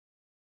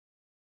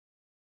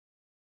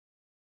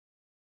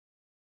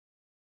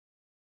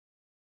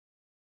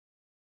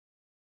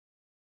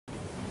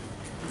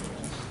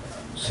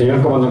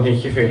Señor Comandante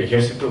en Jefe del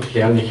Ejército,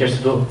 General de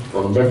Ejército,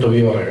 don Humberto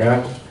Vivo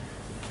Regán,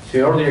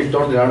 señor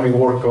Director del Army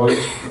War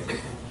College,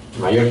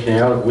 Mayor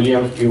General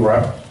William E.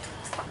 Rapp,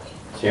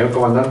 señor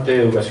Comandante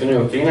de Educación y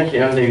Doctrina,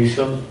 General de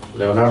División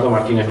Leonardo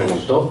Martínez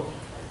Remontó,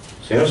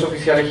 señores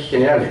oficiales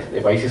generales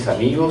de países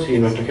amigos y de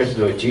nuestro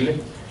Ejército de Chile,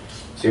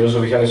 señores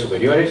oficiales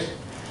superiores,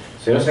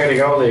 señores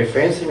agregados de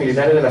defensa y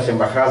militares de las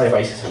embajadas de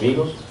países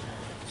amigos,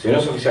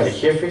 señores oficiales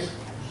jefes,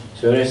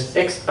 señores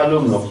ex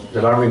alumnos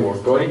del Army War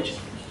College,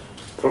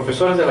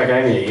 profesores de la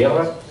Academia de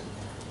Guerra,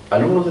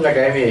 alumnos de la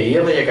Academia de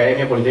Guerra y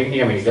Academia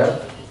Politécnica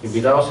Militar,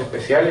 invitados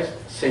especiales,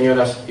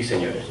 señoras y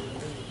señores.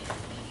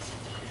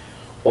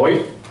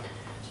 Hoy,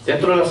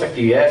 dentro de las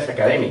actividades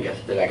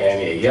académicas de la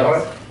Academia de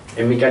Guerra,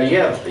 en mi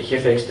calidad de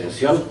jefe de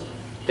extensión,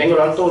 tengo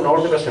el alto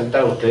honor de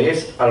presentar a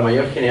ustedes al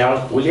Mayor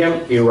General William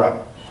E.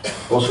 Rapp,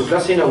 con su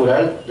clase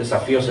inaugural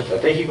Desafíos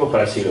Estratégicos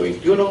para el siglo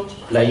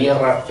XXI, la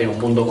guerra en un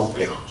mundo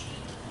complejo.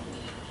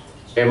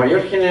 El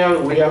Mayor General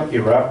William E.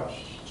 Rapp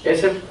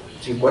es el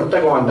 50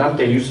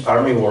 comandante del US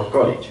Army War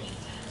College.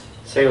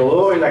 Se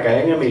graduó en la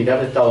Academia Militar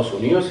de Estados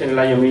Unidos en el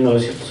año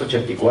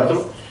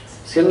 1984,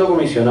 siendo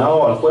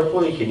comisionado al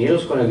Cuerpo de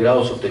Ingenieros con el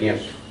grado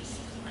subteniente.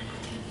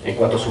 En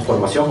cuanto a su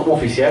formación como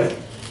oficial,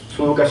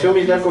 su educación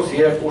militar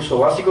considera el curso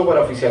básico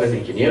para oficiales de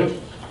ingenieros,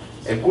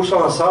 el curso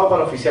avanzado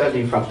para oficiales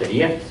de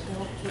infantería,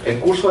 el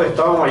curso de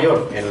Estado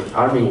Mayor en el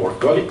Army War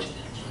College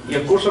y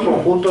el curso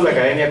conjunto de la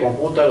Academia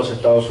Conjunta de los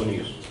Estados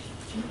Unidos.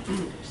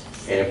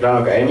 En el plano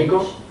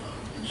académico,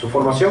 su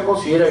formación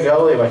considera el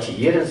grado de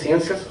bachiller en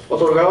ciencias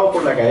otorgado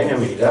por la Academia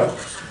Militar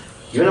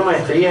y una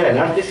maestría en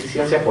artes y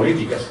ciencias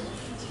políticas.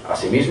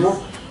 Asimismo,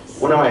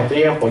 una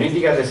maestría en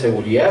políticas de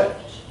seguridad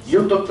y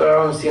un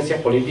doctorado en ciencias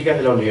políticas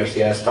de la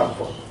Universidad de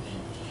Stanford.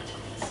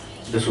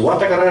 De su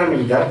vasta carrera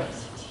militar,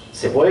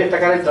 se puede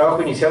destacar el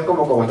trabajo inicial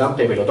como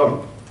comandante de pelotón,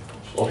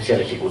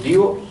 oficial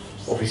ejecutivo,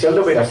 oficial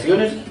de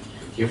operaciones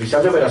y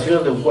oficial de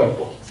operaciones de un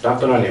cuerpo,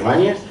 tanto en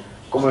Alemania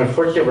como en el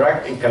Fuerte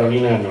Bragg en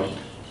Carolina del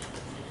Norte.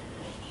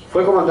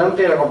 Fue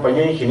comandante de la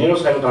Compañía de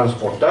Ingenieros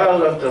Aerotransportada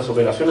durante las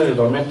operaciones de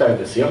Tormenta del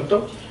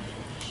Desierto,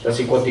 del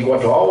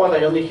 54º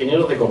Batallón de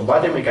Ingenieros de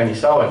Combate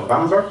Mecanizado en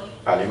Bamberg,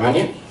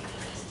 Alemania,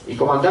 y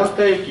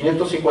comandante del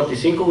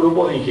 555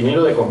 Grupo de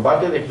Ingenieros de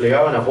Combate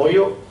desplegado en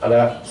apoyo a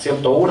la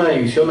 101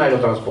 División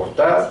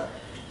Aerotransportada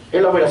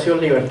en la Operación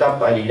Libertad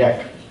para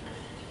Irak,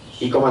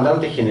 y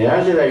comandante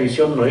general de la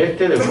División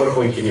Noreste del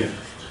Cuerpo de Ingenieros.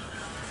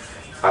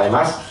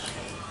 Además,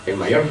 el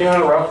Mayor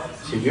General Rapp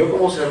sirvió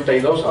como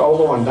 72º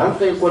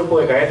comandante del Cuerpo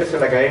de Cadetes en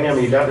la Academia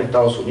Militar de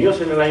Estados Unidos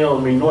en el año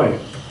 2009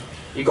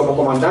 y como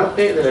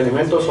comandante del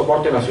Elemento de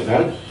Soporte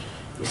Nacional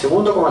y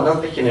segundo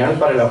comandante general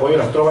para el apoyo a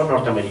las tropas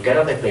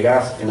norteamericanas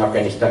desplegadas en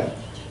Afganistán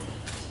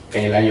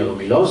en el año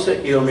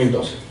 2011 y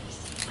 2012.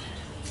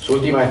 Su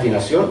última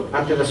destinación,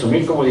 antes de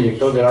asumir como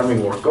director del Army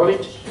War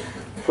College,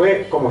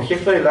 fue como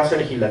jefe de enlace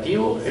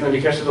legislativo en el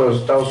Ejército de los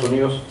Estados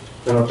Unidos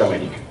de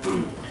Norteamérica.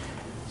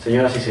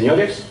 Señoras y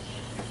señores,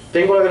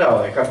 tengo el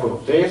agrado de dejar con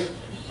ustedes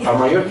al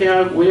Mayor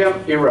General William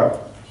E. Rapp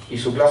y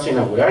su clase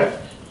inaugural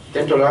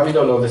dentro del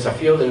ámbito de los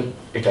desafíos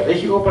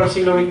estratégicos para el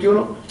siglo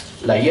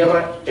XXI, la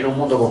guerra en un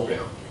mundo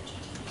complejo.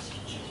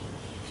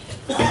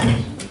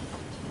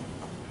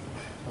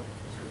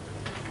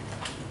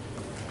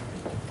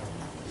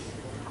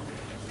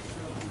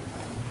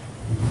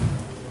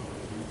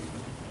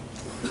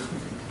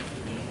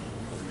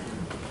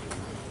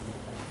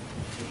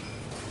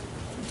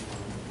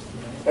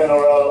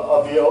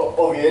 General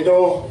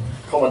Oviedo,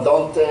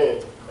 comandante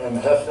en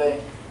jefe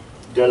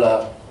del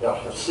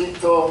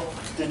Ejército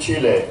de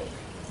Chile,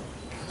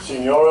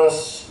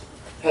 señores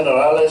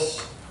generales,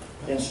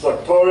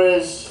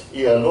 instructores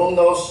y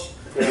alumnos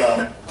de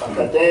la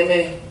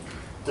Academia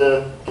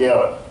de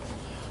Guerra,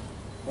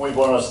 muy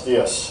buenos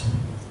días.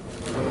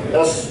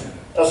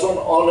 Es un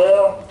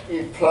honor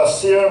y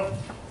placer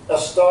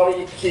estar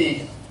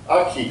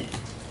aquí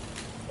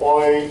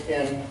hoy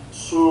en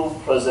su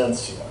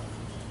presencia.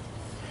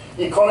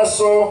 Y con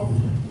eso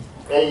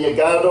he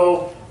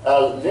llegado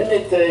al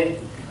límite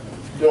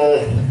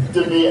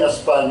de mi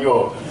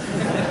español.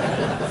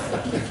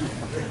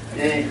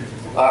 Y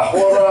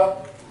ahora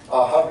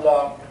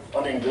habla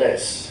en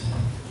inglés.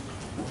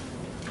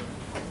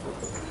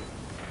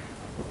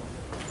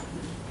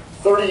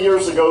 30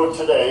 years ago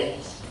today,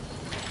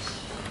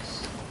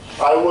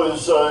 I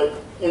was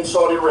in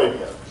Saudi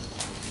Arabia.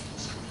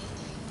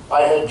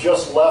 I had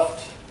just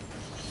left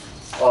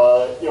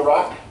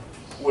Iraq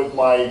with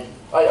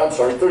I'm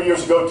sorry, 30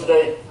 years ago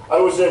today, I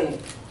was in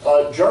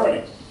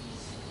Germany.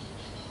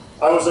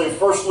 I was a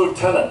first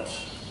lieutenant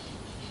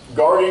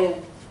guarding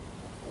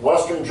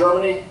Western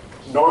Germany,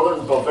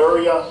 Northern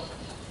Bavaria,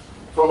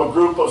 from a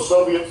group of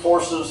Soviet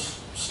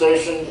forces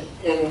stationed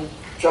in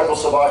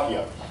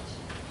Czechoslovakia.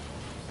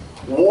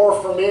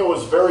 War for me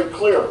was very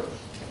clear.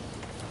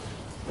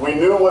 We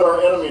knew what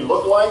our enemy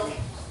looked like.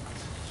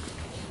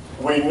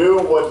 We knew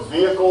what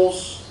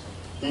vehicles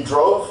he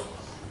drove.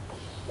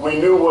 We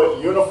knew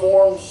what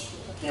uniforms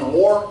he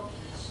wore.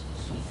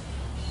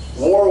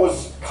 War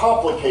was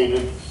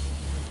complicated,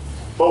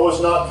 but was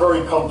not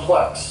very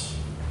complex.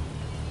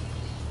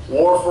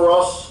 War for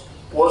us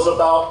was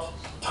about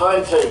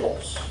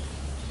timetables,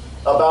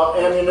 about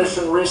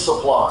ammunition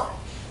resupply,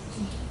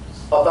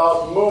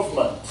 about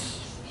movement,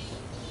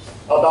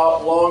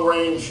 about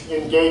long-range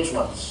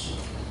engagements.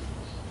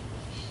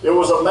 It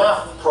was a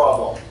math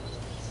problem,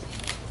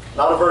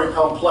 not a very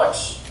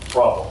complex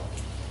problem.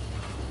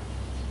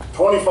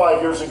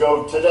 25 years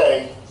ago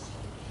today,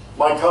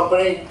 my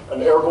company,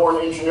 an airborne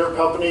engineer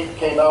company,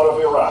 came out of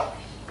Iraq.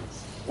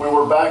 We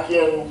were back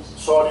in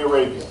Saudi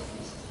Arabia.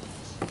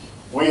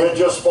 We had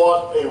just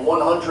fought a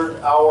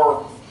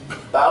 100-hour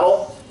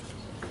battle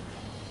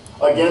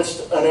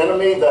against an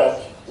enemy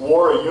that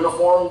wore a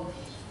uniform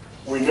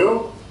we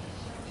knew,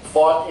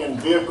 fought in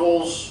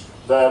vehicles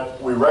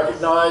that we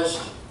recognized,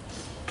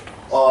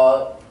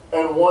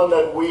 and one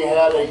that we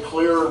had a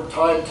clear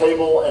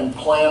timetable and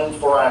plan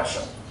for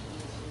action.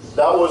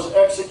 That was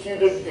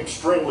executed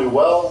extremely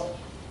well,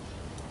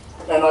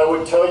 and I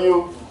would tell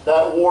you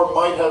that war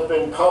might have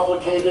been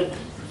complicated,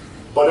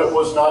 but it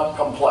was not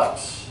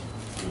complex.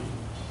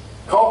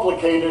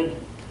 Complicated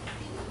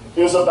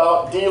is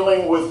about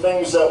dealing with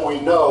things that we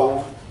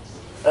know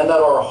and that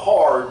are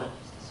hard,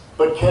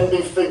 but can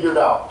be figured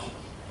out.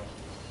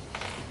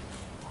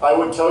 I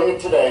would tell you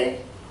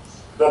today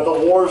that the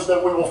wars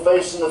that we will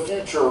face in the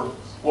future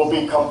will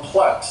be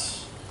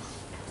complex.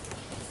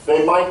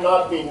 They might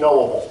not be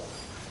knowable,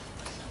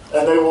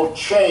 and they will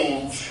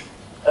change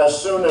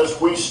as soon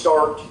as we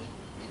start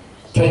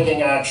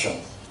taking action.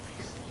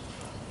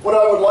 What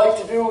I would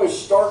like to do is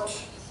start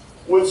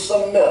with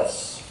some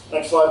myths.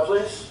 Next slide,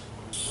 please.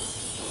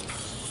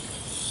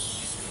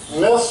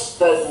 Myths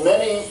that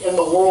many in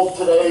the world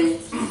today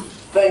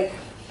think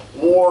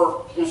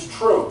war is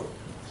true.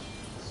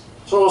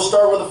 So we'll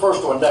start with the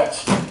first one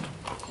next.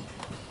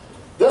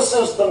 This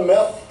is the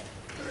myth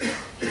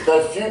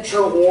that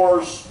future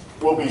wars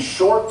will be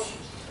short,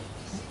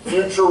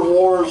 future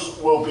wars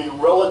will be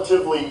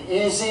relatively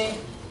easy,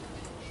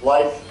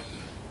 like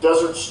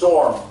Desert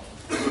Storm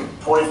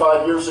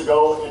 25 years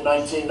ago in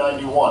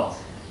 1991.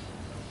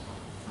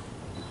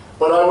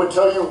 But I would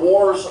tell you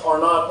wars are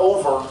not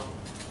over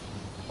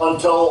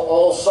until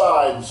all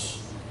sides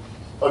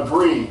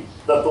agree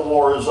that the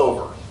war is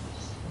over.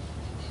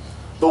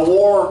 The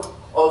war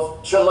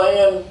of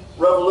Chilean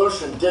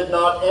Revolution did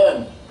not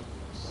end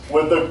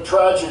with the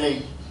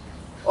tragedy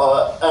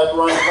at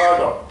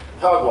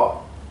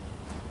Rancagua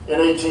in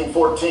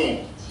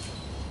 1814.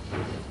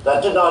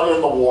 That did not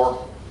end the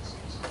war.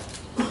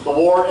 The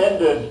war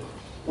ended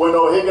when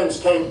O'Higgins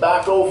came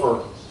back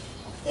over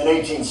in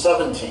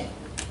 1817.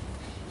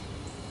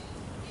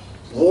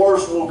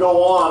 Wars will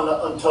go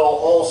on until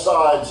all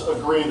sides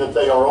agree that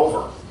they are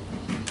over.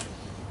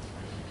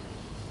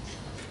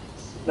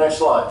 Next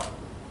slide.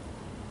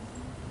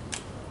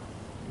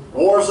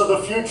 Wars of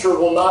the future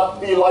will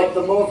not be like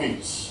the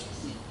movies,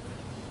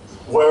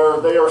 where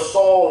they are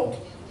solved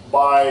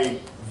by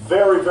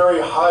very,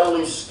 very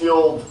highly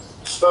skilled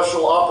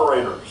special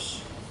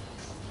operators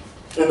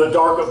in the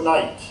dark of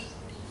night,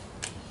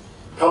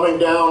 coming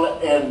down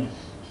and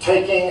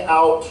taking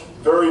out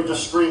very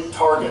discrete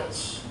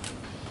targets.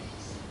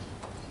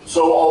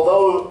 So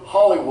although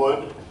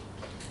Hollywood,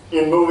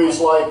 in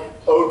movies like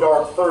Oh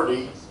Dark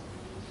 30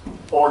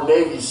 or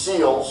Navy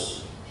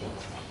SEALs,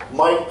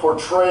 might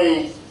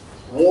portray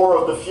war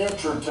of the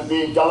future to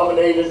be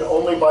dominated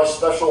only by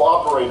special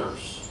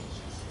operators,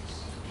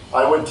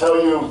 I would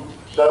tell you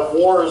that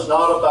war is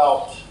not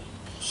about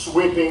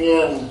sweeping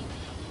in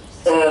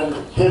and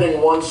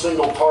hitting one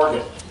single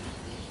target.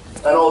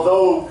 And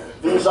although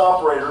these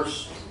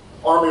operators,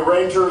 Army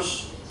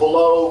Rangers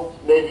below,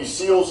 Navy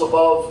SEALs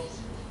above,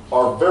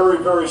 are very,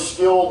 very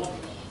skilled,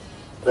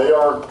 they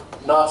are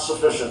not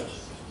sufficient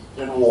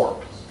in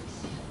war.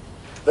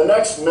 The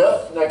next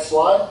myth, next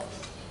slide,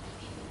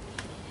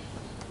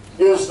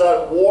 is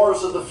that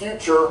wars of the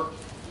future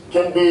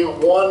can be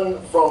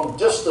won from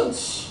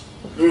distance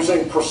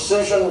using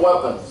precision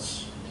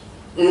weapons,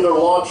 either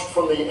launched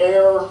from the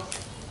air,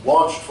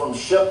 launched from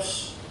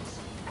ships,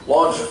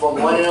 launched from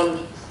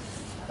land,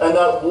 and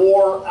that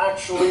war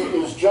actually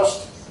is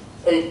just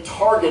a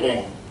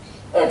targeting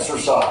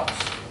exercise.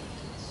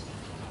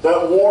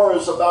 That war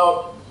is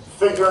about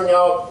figuring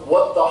out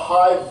what the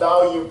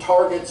high-value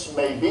targets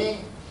may be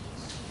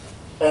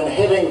and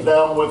hitting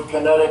them with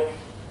kinetic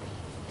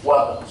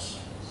weapons.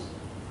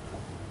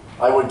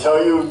 I would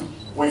tell you,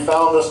 we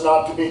found this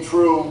not to be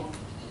true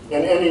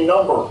in any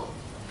number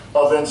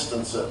of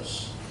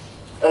instances.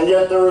 And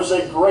yet there is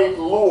a great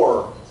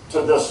lure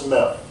to this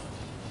myth.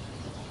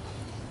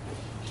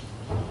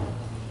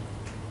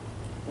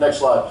 Next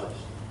slide, please.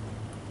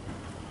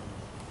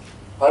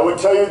 I would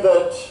tell you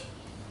that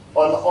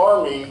an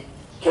army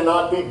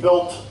cannot be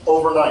built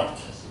overnight.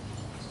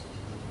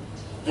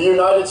 The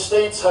United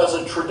States has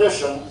a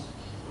tradition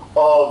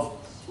of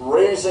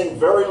raising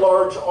very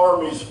large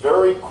armies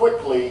very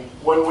quickly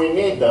when we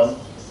need them,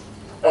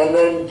 and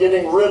then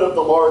getting rid of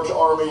the large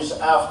armies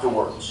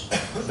afterwards.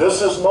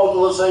 This is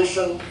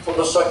mobilization for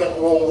the Second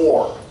World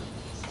War.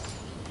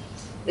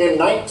 In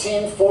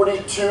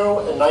 1942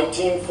 and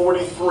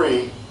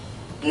 1943,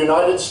 the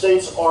United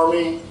States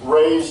Army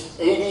raised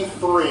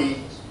 83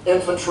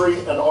 infantry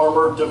and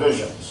armored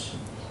divisions.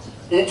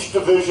 Each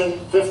division,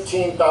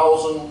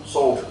 15,000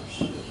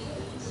 soldiers.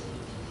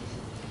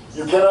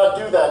 You cannot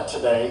do that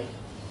today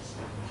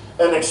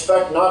and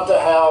expect not to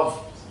have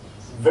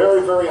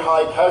very, very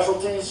high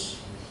casualties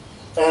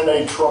and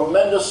a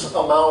tremendous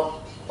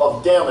amount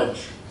of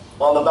damage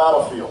on the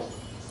battlefield.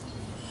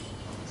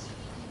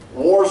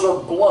 Wars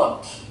are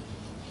blunt.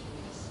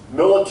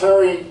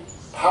 Military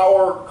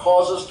power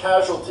causes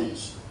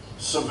casualties,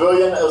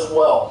 civilian as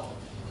well.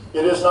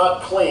 It is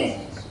not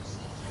clean.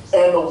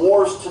 And the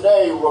wars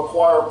today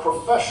require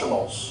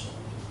professionals,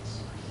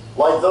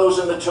 like those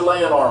in the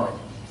Chilean army,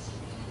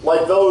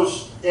 like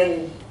those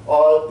in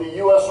the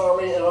U.S.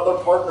 Army and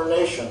other partner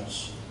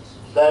nations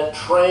that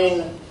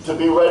train to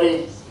be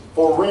ready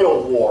for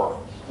real war,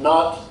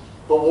 not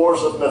the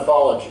wars of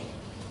mythology.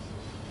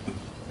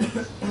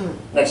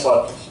 Next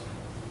slide, please.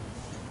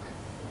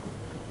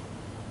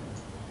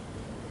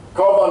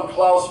 Karl von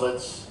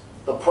Clausewitz,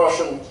 the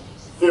Prussian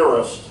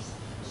theorist,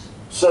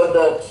 said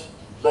that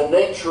the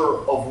nature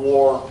of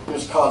war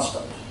is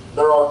constant.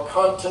 There are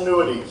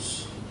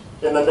continuities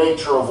in the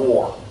nature of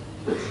war,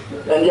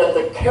 and yet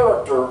the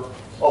character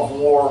of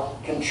war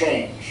can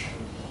change.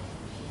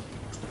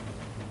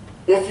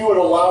 If you would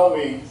allow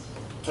me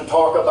to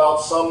talk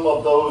about some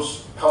of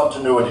those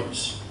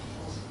continuities.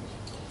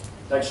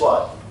 Next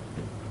slide.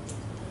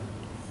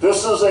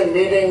 This is a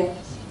meeting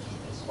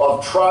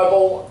of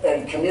tribal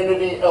and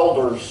community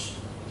elders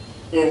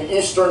in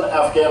eastern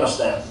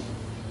Afghanistan.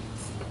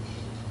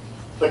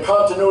 The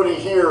continuity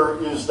here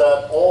is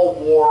that all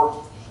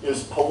war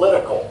is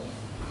political.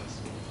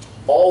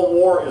 All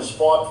war is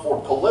fought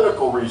for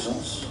political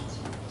reasons,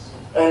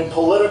 and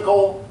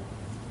political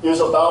is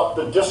about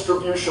the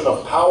distribution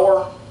of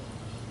power,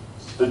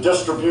 the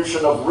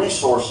distribution of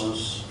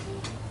resources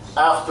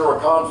after a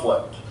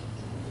conflict.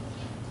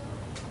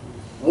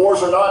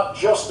 Wars are not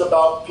just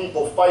about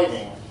people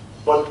fighting,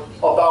 but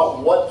about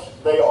what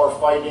they are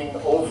fighting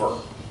over.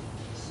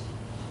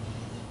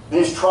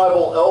 These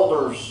tribal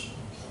elders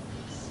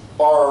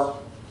are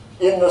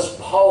in this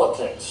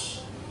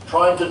politics,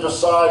 trying to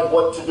decide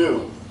what to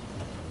do.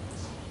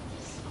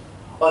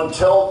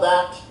 Until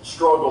that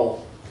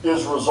struggle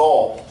is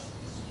resolved,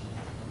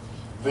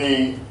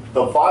 the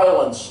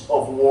violence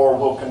of war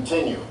will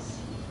continue.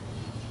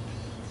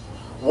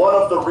 One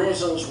of the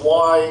reasons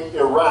why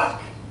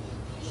Iraq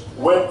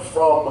went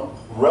from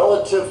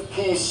relative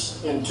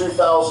peace in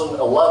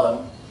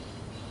 2011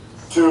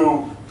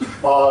 to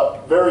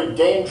very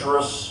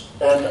dangerous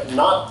and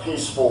not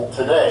peaceful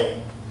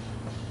today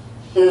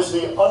is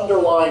the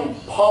underlying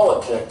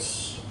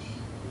politics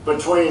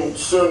between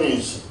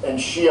Sunnis and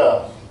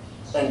Shia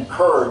and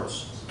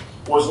Kurds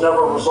was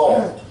never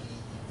resolved.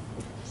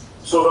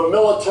 So the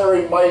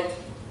military might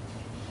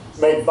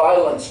make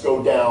violence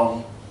go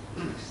down,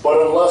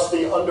 but unless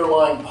the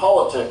underlying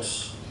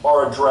politics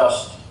are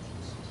addressed,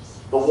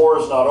 the war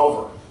is not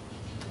over.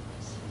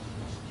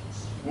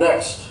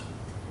 Next,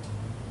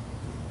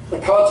 the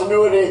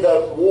continuity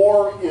that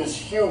war is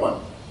human,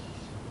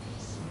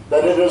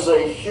 that it is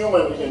a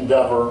human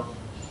endeavor,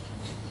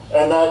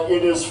 and that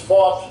it is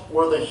fought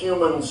where the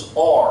humans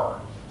are.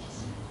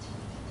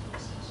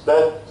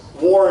 That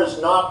war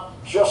is not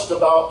just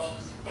about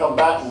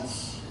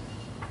combatants,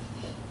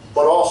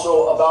 but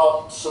also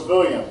about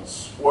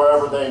civilians,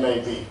 wherever they may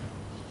be,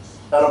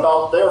 and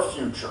about their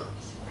future.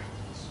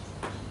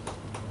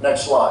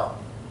 Next slide.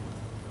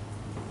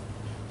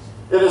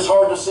 It is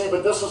hard to see,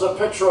 but this is a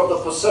picture of the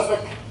Pacific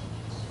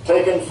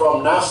taken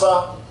from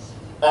NASA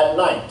at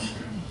night.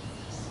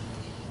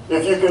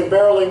 If you can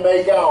barely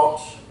make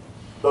out,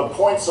 the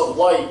points of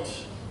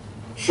light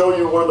show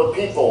you where the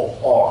people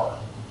are.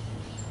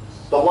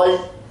 The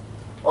light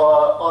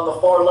on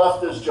the far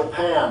left is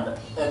Japan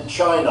and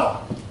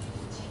China.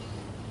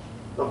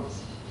 The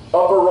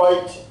upper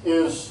right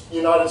is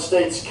United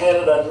States,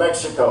 Canada, and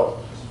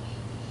Mexico.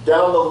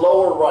 Down the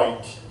lower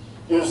right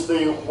is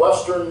the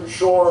western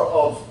shore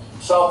of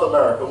South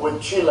America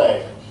with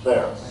Chile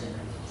there.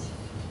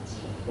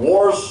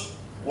 Wars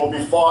will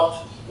be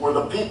fought where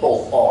the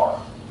people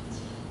are.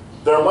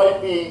 There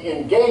might be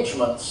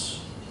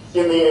engagements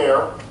in the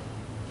air.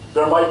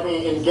 There might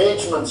be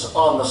engagements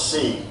on the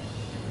sea.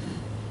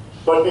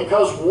 But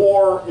because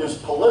war is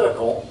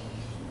political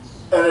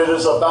and it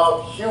is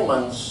about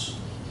humans,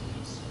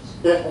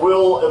 it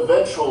will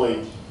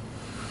eventually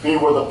be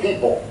where the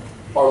people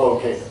are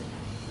located.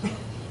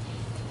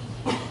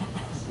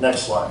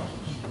 Next slide.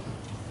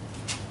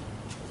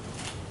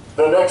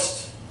 The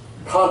next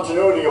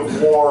continuity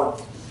of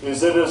war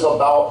is it is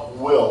about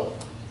will.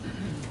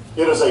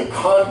 It is a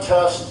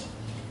contest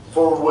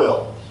for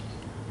will.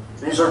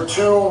 These are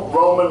two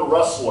Roman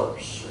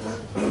wrestlers,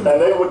 and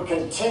they would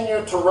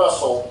continue to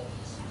wrestle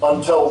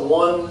until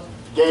one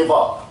gave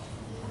up.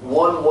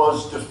 One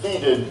was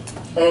defeated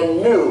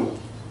and knew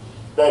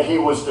that he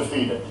was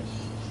defeated.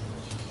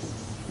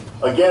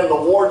 Again, the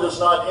war does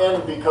not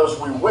end because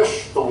we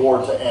wish the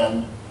war to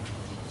end.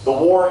 The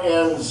war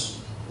ends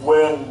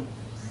when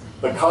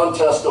the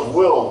contest of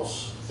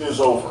wills is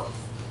over.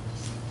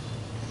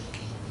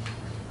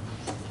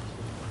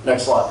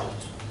 Next slide,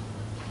 please.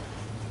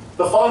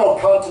 The final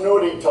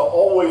continuity to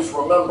always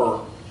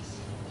remember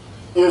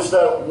is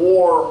that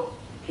war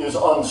is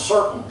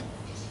uncertain.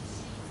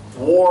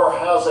 War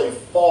has a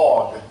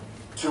fog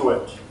to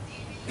it.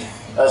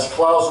 As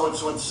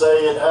Clausewitz would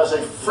say, it has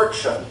a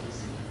friction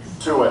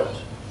to it.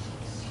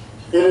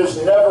 It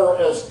is never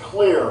as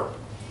clear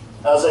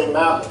as a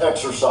map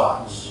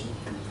exercise.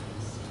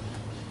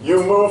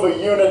 You move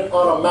a unit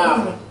on a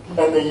map,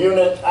 and the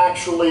unit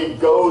actually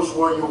goes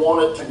where you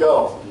want it to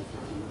go.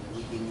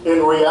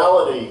 In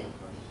reality,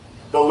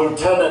 the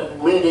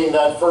lieutenant leading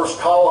that first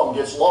column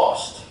gets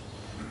lost,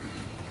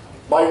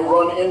 might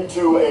run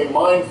into a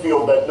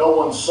minefield that no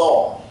one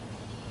saw,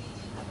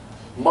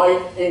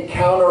 might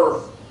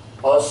encounter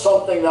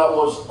something that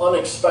was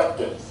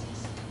unexpected.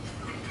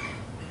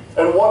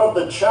 And one of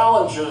the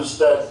challenges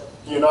that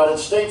the United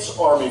States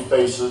Army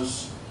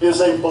faces is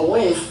a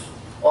belief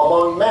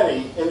among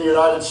many in the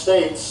United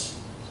States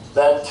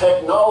that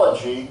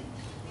technology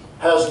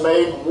has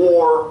made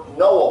war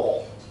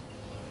knowable,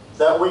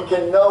 that we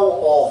can know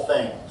all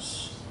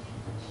things,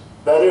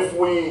 that if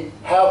we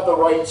have the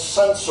right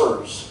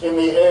sensors in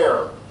the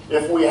air,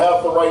 if we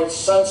have the right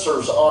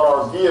sensors on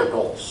our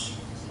vehicles,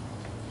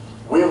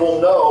 we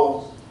will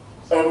know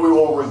and we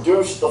will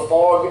reduce the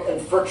fog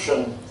and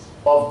friction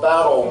of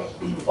battle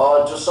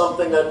to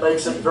something that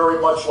makes it very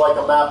much like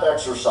a map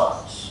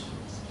exercise.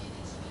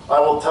 I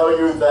will tell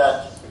you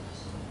that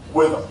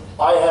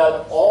I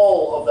had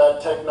all of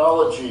that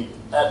technology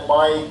at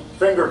my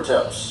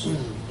fingertips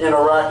in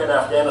Iraq and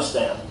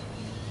Afghanistan,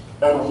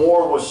 and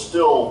war was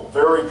still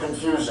very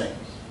confusing,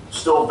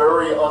 still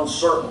very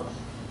uncertain,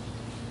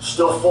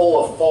 still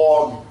full of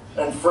fog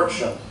and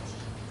friction,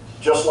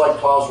 just like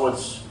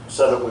Clausewitz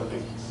said it would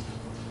be.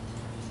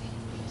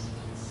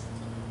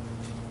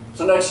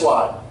 So next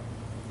slide.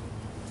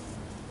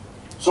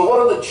 So what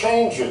are the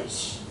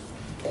changes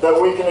that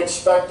we can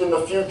expect in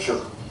the future?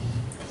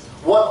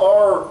 What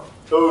are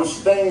those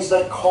things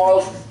that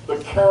cause the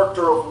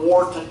character of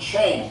war to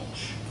change?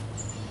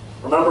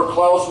 Remember,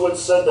 Clausewitz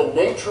said the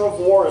nature of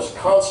war is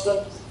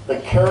constant,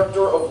 the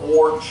character of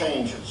war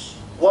changes.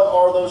 What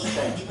are those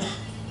changes?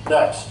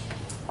 Next,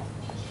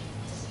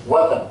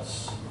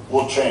 weapons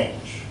will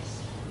change.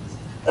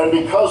 And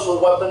because the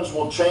weapons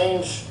will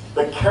change,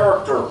 the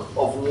character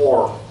of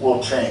war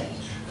will change.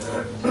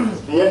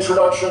 The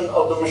introduction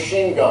of the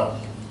machine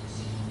gun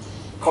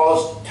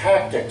caused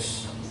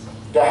tactics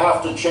to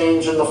have to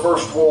change in the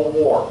First World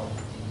War.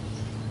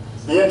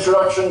 The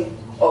introduction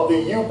of the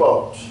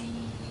U-boat,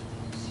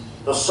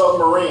 the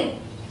submarine,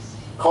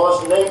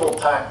 caused naval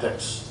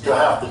tactics to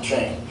have to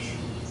change.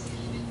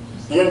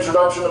 The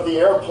introduction of the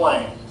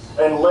airplane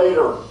and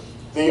later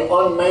the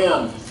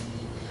unmanned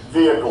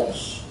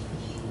vehicles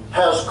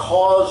has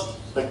caused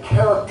the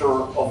character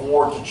of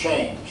war to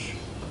change.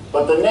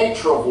 But the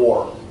nature of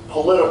war,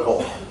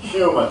 political,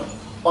 human,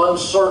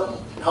 uncertain,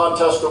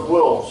 contest of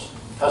wills,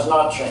 has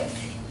not changed.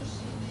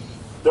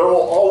 There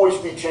will always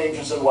be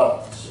changes in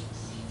weapons.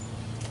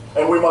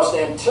 And we must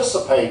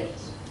anticipate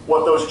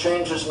what those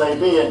changes may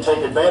be and take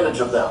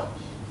advantage of them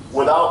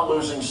without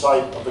losing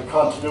sight of the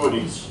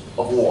continuities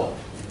of war.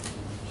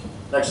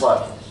 Next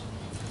slide,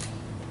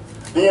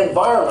 please. The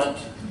environment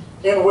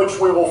in which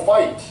we will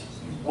fight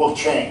will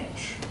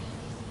change.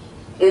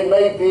 It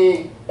may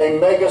be a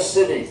mega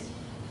city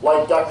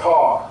like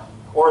Dakar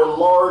or a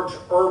large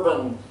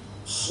urban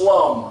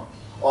slum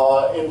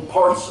in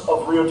parts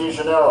of Rio de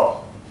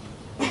Janeiro.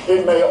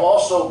 It may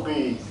also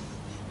be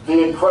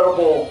the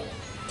incredible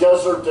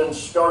desert and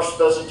scarce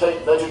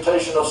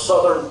vegetation of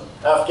southern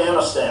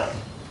Afghanistan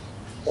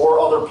or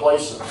other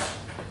places.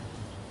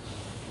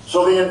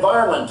 So the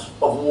environment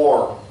of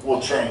war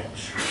will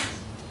change.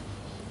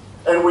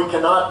 And we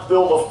cannot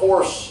build a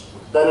force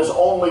that is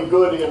only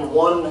good in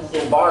one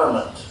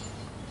environment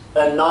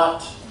and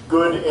not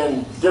good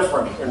in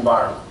different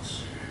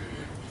environments.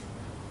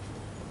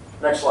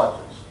 Next slide,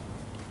 please.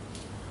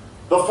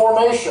 The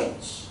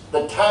formations,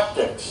 the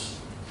tactics,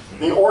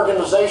 the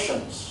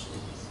organizations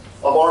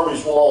of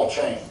armies will all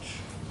change.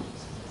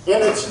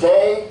 In its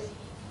day,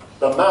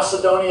 the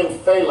Macedonian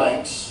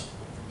phalanx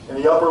in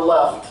the upper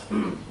left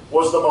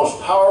was the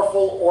most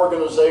powerful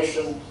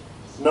organization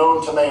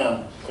known to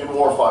man in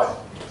warfighting.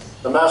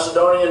 The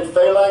Macedonian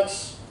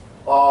phalanx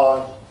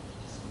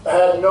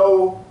had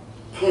no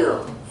peer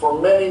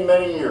for many,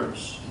 many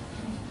years.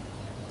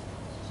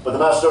 But the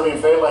Macedonian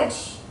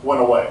phalanx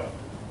went away.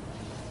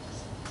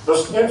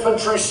 The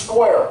infantry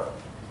square,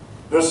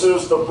 this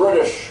is the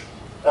British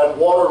at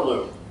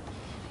Waterloo.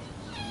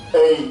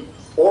 A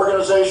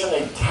organization,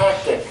 a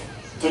tactic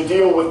to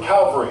deal with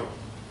cavalry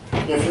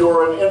if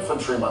you're an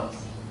infantryman.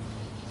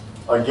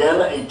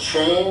 Again, a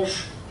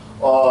change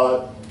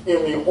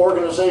in the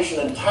organization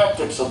and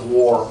tactics of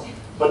war,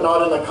 but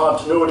not in the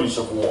continuities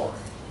of war.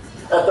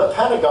 At the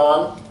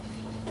Pentagon,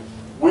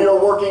 we are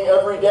working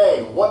every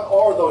day. What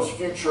are those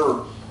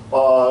future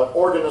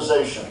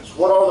organizations?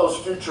 What are those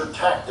future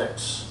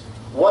tactics?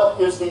 What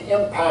is the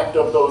impact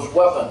of those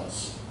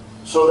weapons?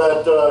 So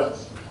that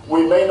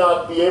we may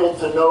not be able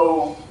to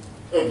know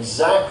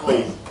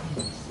exactly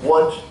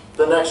what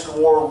the next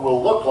war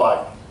will look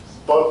like,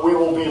 but we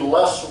will be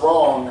less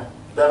wrong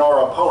than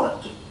our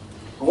opponent,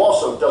 who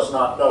also does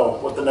not know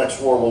what the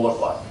next war will look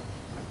like.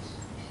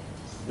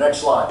 Next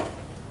slide.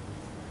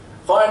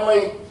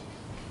 Finally,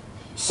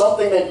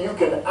 something that you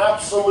can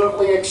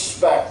absolutely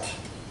expect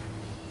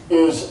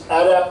is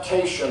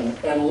adaptation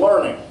and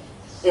learning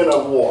in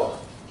a war.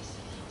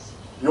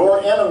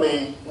 Your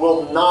enemy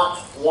will not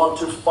want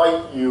to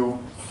fight you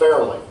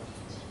fairly.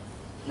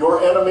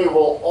 Your enemy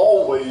will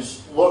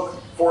always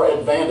look for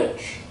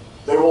advantage.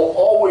 They will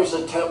always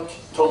attempt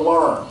to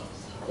learn,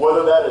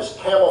 whether that is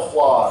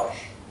camouflage,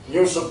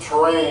 use of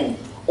terrain,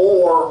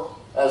 or,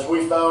 as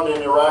we found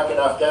in Iraq and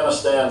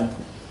Afghanistan,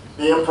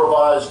 the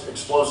improvised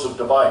explosive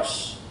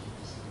device.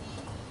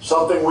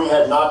 Something we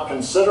had not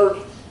considered,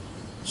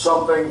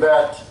 something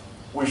that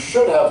we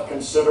should have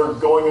considered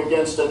going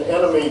against an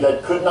enemy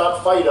that could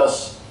not fight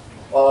us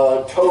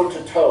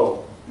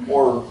toe-to-toe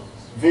or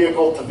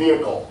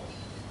vehicle-to-vehicle.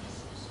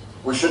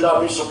 We should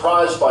not be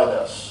surprised by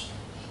this.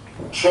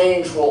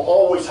 Change will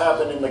always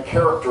happen in the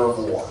character of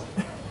war.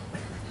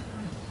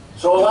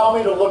 So allow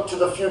me to look to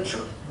the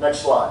future. Next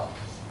slide.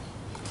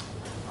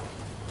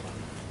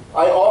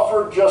 I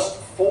offered just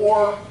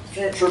 4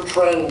 future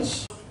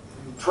trends.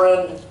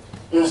 Trend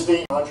is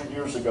the 100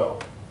 years ago.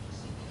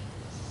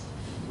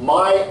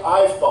 My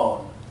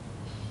iPhone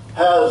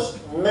has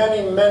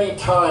many, many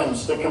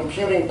times the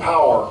computing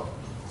power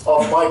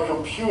of my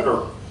computer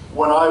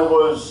when I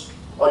was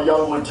a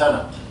young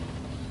lieutenant.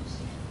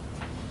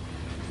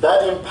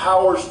 That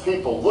empowers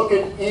people. Look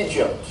at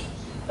Egypt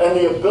and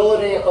the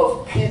ability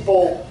of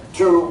people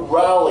to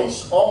rally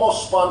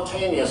almost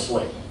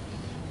spontaneously.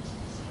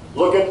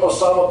 Look at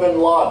Osama bin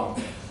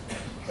Laden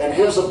and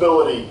his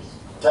ability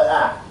to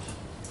act.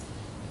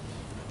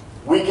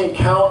 We can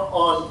count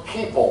on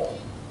people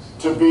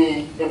to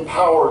be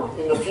empowered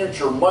in the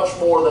future much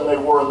more than they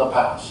were in the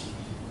past.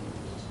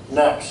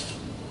 Next.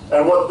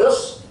 And what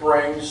this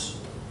brings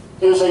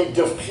is a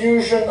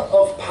diffusion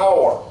of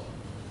power.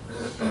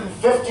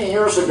 50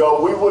 years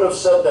ago, we would have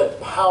said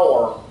that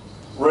power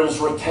was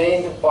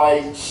retained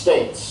by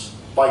states,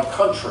 by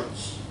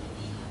countries,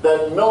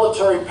 that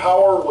military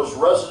power was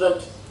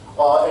resident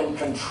and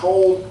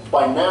controlled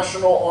by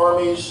national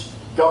armies,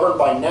 governed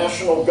by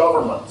national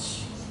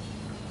governments.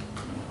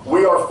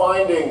 We are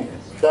finding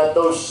that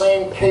those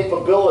same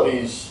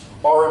capabilities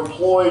are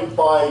employed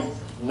by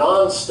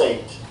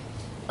non-state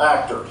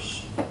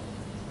actors.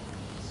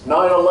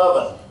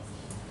 9/11,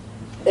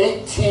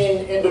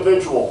 18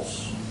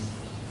 individuals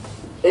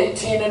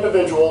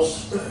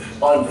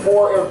on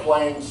 4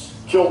 airplanes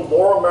killed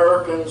more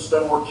Americans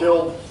than were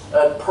killed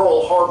at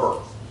Pearl Harbor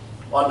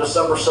on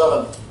December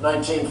 7th,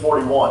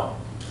 1941.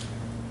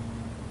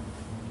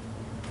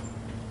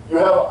 You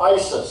have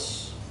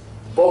ISIS,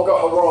 Boko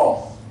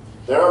Haram.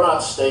 They are not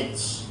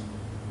states,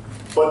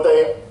 but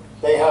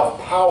they have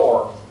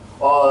power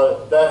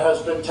that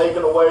has been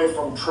taken away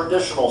from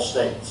traditional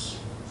states.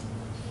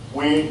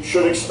 We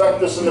should expect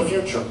this in the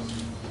future,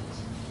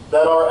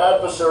 that our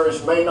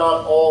adversaries may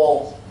not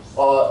all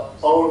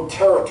own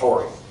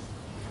territory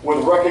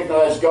with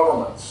recognized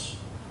governments,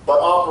 but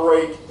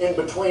operate in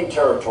between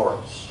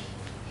territories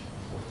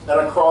and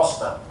across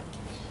them.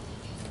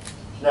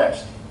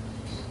 Next.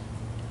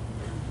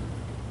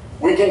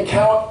 We can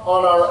count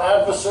on our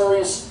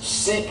adversaries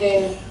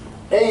seeking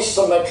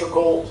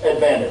asymmetrical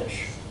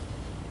advantage.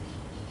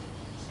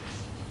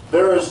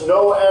 There is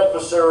no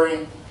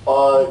adversary,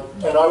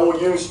 and I will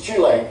use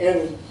Chile,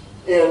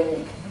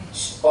 in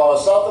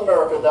South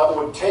America that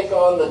would take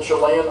on the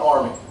Chilean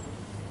army.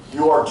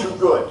 You are too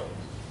good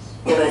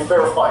in a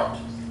fair fight,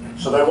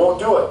 so they won't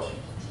do it.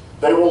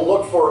 They will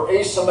look for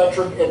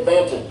asymmetric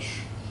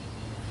advantage,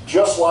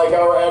 just like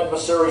our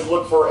adversaries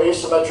look for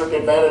asymmetric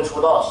advantage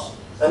with us.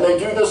 And they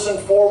do this in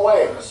 4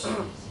 ways.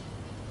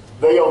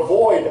 They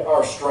avoid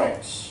our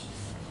strengths.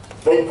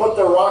 They put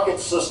their rocket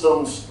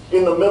systems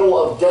in the middle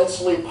of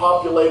densely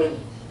populated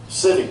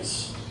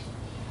cities.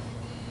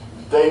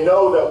 They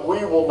know that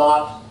we will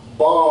not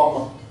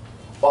bomb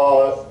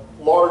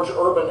large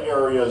urban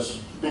areas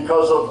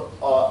because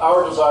of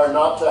our desire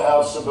not to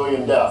have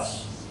civilian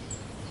deaths.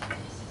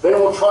 They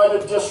will try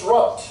to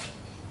disrupt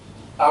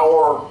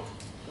our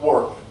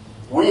work.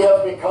 We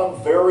have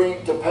become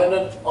very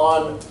dependent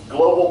on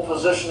global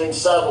positioning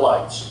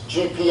satellites,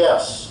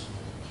 GPS,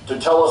 to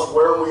tell us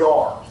where we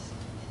are.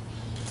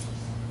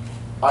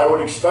 I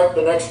would expect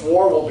the next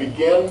war will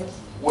begin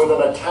with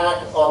an attack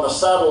on the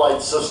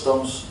satellite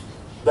systems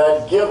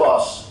that give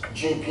us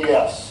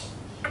GPS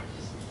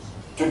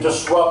to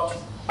disrupt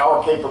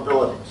our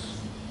capabilities.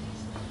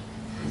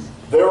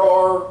 There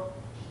are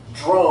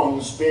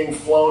drones being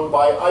flown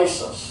by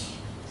ISIS.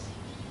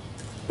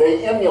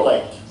 They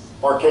emulate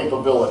our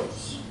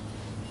capabilities.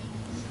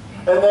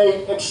 And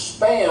they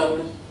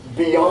expand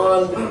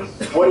beyond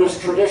what is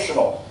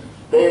traditional.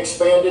 They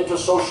expand into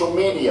social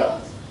media.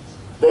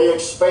 They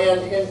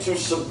expand into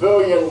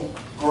civilian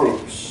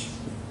groups.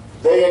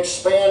 They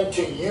expand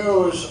to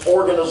use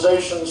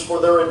organizations for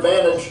their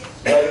advantage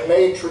that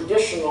may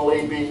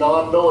traditionally be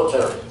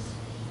non-military.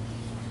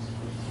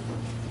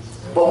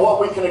 But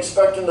what we can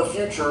expect in the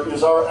future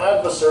is our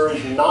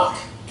adversaries not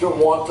to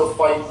want to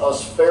fight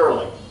us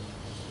fairly.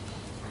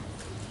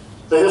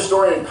 The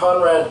historian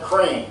Conrad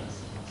Crane,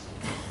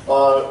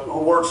 who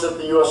works at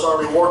the U.S.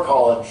 Army War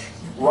College,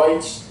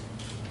 writes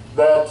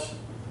that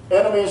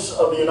enemies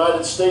of the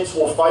United States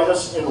will fight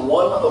us in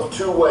one of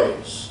two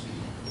ways: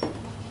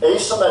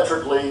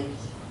 asymmetrically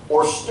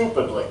or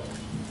stupidly.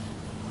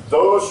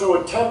 Those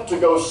who attempt to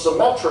go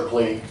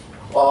symmetrically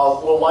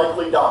will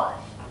likely die.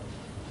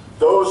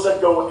 Those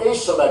that go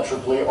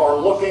asymmetrically are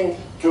looking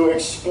to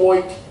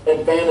exploit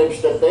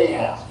advantage that they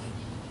have,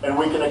 and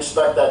we can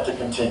expect that to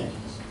continue.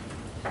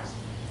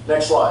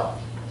 Next slide.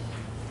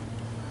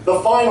 The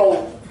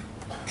final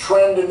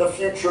trend in the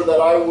future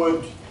that I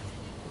would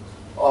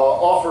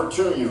offer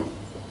to you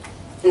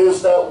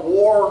is that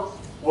war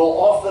will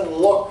often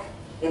look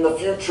in the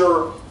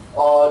future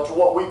to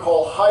what we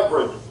call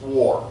hybrid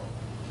war.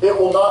 It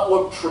will not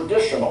look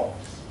traditional.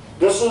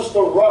 This is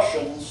the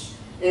Russians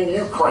in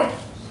Ukraine.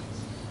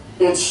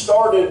 It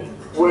started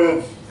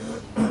with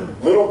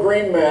little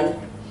green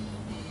men,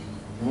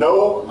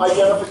 no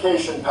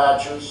identification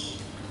patches,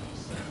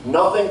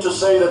 nothing to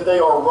say that they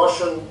are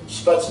Russian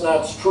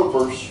Spetsnaz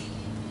troopers.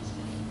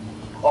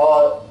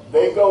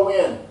 They go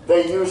in,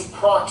 they use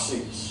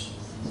proxies.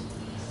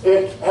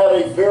 It had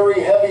a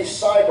very heavy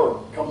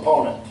cyber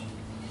component.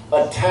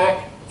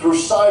 Attack through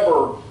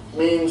cyber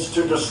means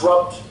to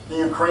disrupt the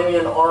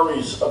Ukrainian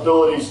army's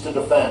abilities to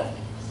defend.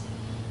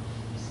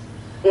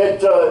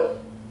 It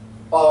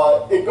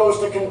goes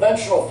to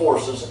conventional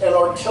forces and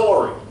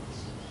artillery.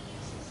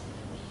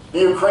 The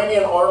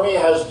Ukrainian army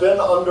has been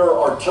under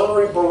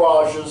artillery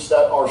barrages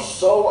that are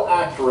so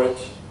accurate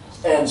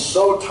and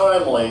so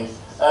timely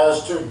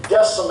as to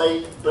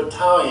decimate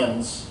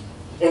battalions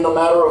in a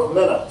matter of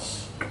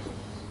minutes.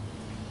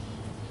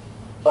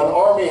 An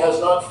army has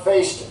not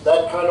faced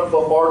that kind of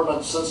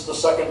bombardment since the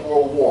Second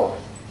World War.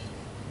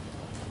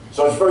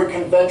 So it's very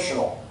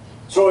conventional.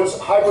 So it's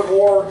hybrid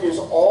war is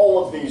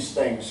all of these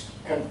things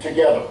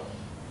together.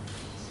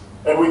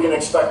 And we can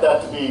expect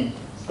that to be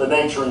the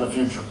nature in the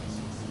future.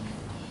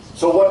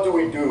 So what do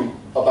we do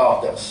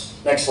about this?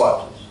 Next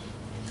slide, please.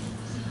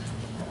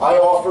 I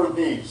offer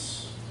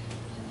these.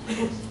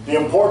 The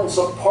importance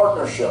of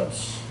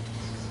partnerships.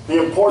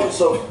 The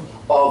importance of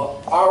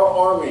our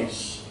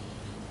armies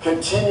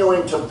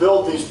continuing to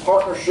build these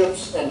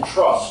partnerships and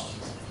trust.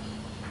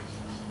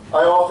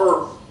 I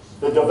offer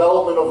the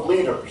development of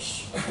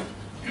leaders,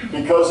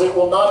 because it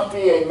will not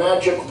be a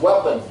magic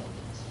weapon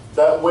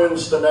that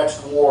wins the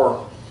next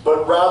war,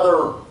 but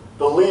rather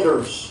the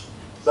leaders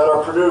that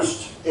are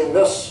produced in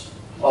this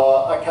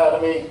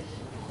academy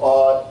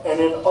and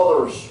in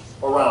others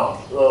around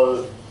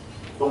the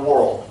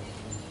world.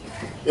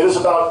 It is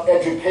about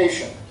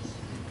education.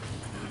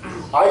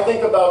 I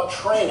think about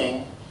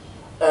training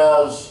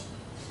as,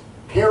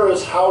 here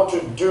is how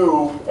to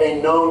do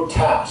a known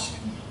task.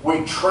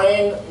 We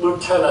train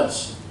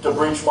lieutenants to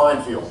breach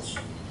minefields.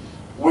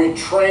 We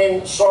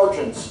train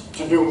sergeants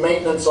to do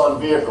maintenance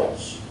on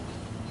vehicles.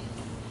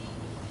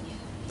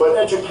 But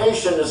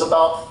education is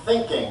about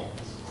thinking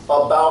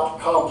about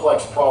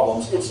complex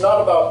problems. It's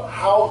not about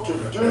how to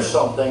do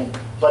something,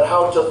 but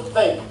how to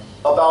think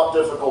about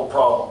difficult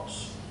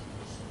problems.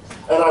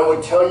 And I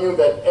would tell you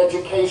that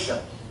education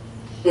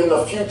in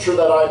the future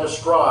that I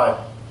describe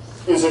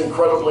is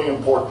incredibly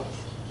important.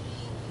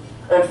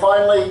 And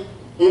finally,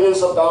 it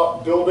is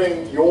about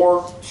building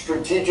your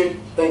strategic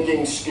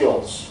thinking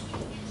skills.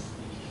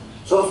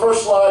 So the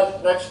first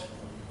slide, next,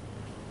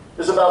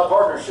 is about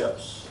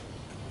partnerships.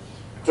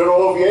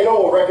 General Oviedo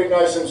will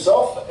recognize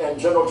himself and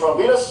General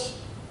Trombitas,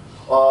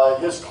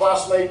 his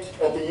classmate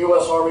at the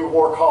U.S. Army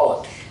War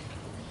College.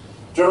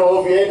 General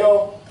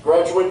Oviedo,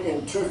 graduate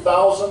in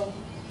 2000,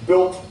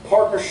 built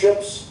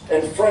partnerships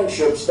and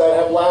friendships that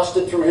have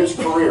lasted through his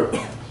career.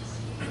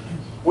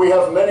 We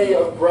have many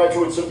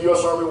graduates of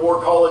U.S. Army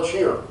War College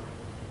here,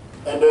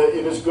 and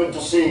it is good to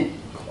see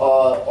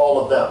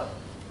all of them.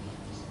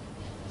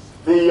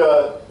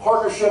 The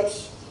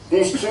partnerships,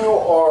 these two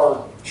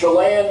are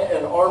Chilean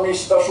and Army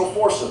Special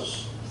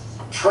Forces,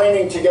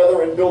 training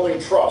together and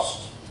building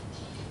trust.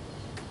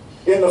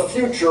 In the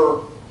future,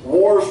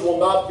 wars will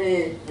not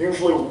be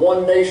usually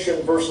one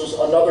nation versus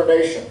another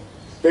nation.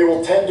 They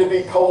will tend to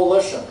be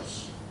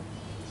coalitions.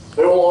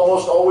 They will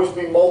almost always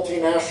be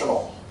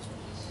multinational,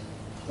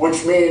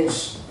 which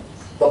means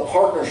the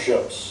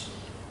partnerships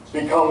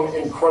become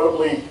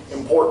incredibly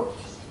important.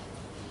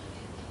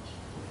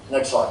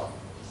 Next slide.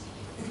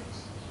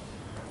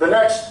 The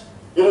next,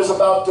 it is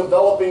about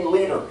developing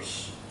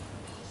leaders.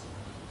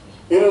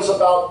 It is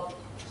about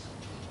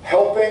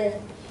helping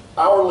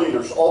our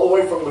leaders, all the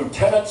way from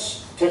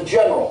lieutenants to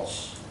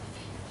generals,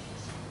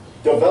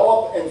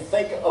 develop and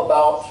think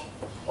about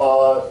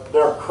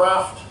their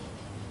craft,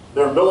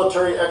 their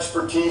military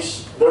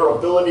expertise, their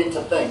ability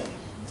to think.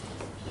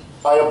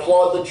 I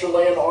applaud the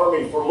Chilean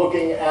Army for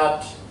looking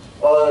at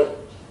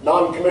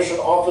non-commissioned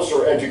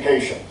officer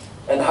education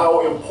and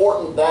how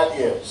important that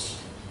is,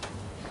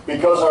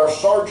 because our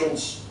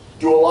sergeants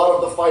do a lot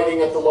of the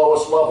fighting at the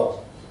lowest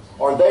level.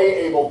 Are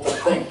they able to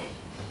think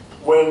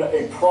when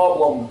a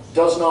problem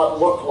does not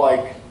look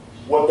like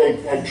what they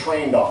had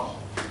trained on?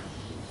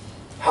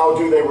 How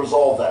do they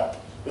resolve that?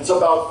 It's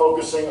about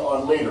focusing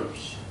on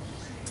leaders.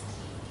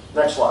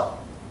 Next slide.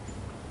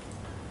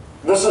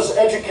 This is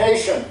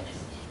education.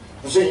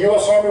 There's a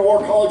U.S. Army War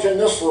College in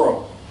this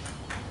room.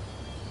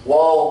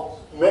 While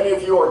many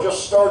of you are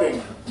just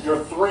starting your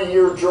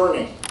 3-year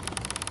journey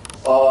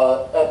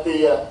at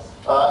the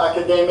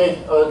Académie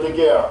de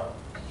Guerre,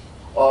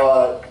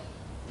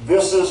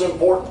 this is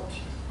important.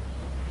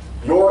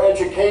 Your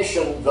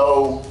education,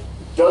 though,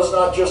 does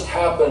not just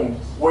happen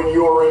when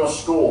you are in a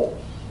school.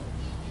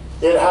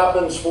 It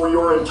happens for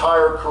your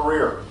entire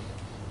career.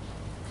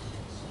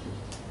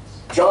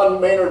 John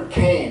Maynard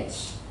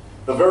Keynes,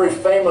 the very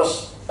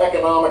famous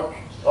economic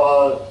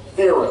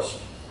theorist,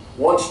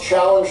 once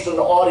challenged an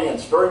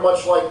audience very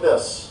much like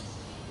this.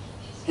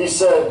 He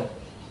said,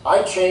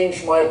 "I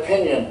change my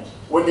opinion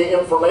when the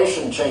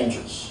information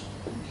changes.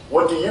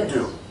 What do you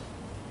do?"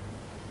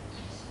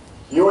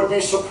 You would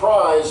be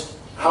surprised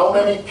how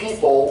many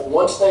people,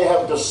 once they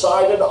have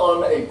decided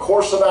on a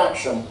course of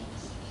action,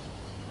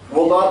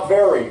 will not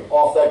vary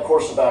off that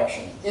course of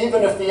action,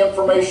 even if the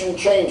information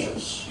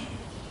changes,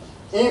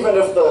 even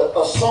if the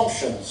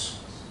assumptions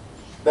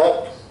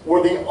that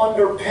were the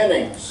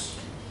underpinnings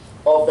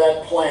of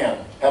that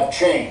plan have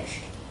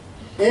changed.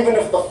 Even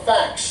if the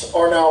facts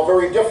are now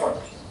very different,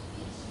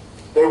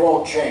 they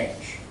won't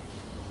change.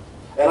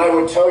 And I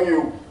would tell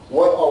you,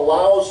 what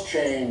allows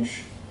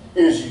change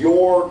is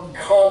your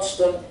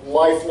constant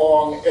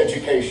lifelong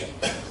education.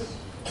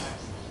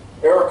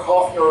 Eric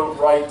Hoffner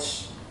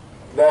writes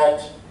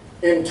that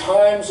in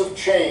times of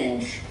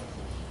change,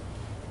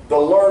 the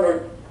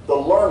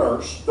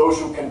learners, those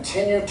who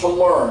continue to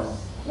learn,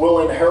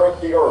 will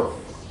inherit the earth,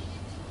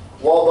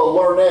 while the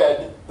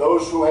learned,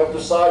 those who have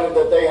decided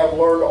that they have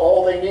learned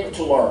all they need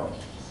to learn,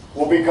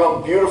 will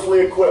become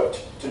beautifully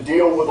equipped to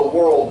deal with a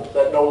world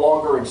that no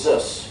longer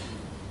exists.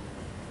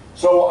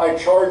 So I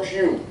charge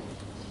you,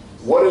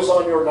 what is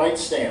on your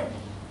nightstand?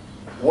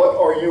 What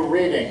are you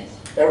reading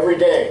every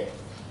day?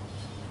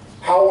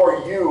 How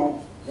are you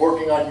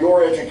working on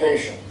your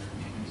education?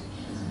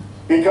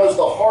 Because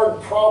the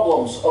hard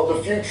problems of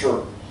the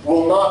future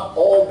will not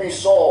all be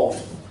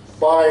solved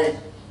by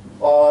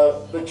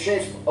the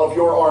chief of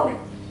your army.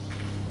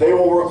 They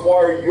will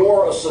require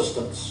your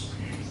assistance.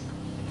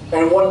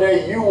 And one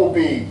day you will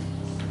be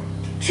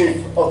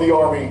chief of the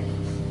army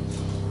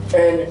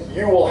and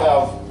you will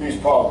have these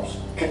problems.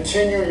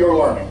 Continue your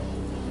learning.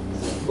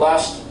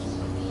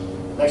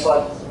 Next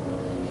slide.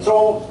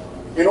 So,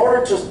 in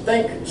order to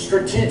think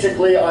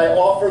strategically, I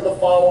offer the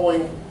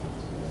following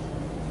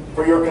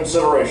for your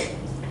consideration.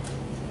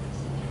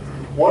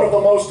 One of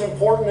the most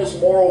important is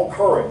moral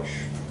courage.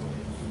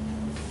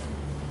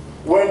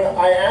 When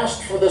I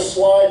asked for this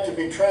slide to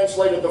be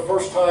translated the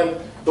first time,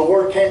 the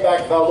word came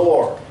back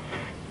valor,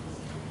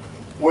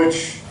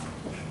 which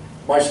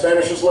my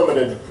Spanish is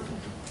limited,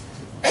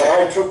 but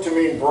I took to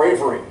mean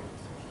bravery.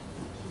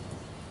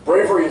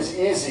 Bravery is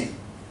easy.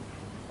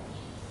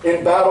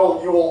 In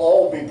battle, you will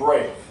all be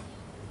brave.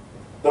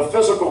 The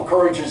physical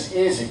courage is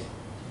easy.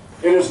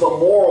 It is the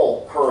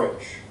moral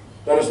courage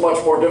that is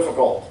much more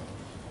difficult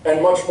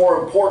and much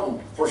more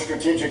important for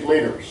strategic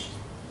leaders.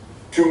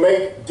 To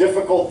make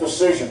difficult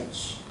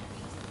decisions,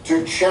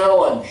 to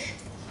challenge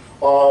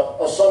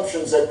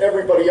assumptions that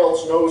everybody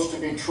else knows to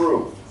be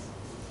true.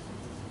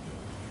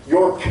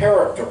 Your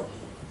character,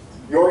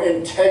 your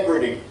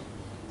integrity,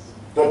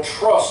 the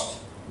trust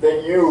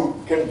that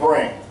you can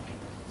bring.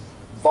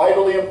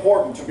 Vitally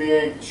important to be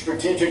a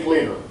strategic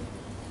leader.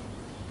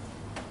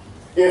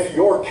 If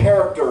your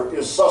character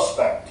is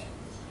suspect,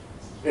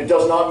 it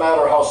does not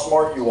matter how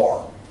smart you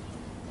are,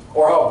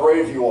 or how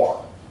brave you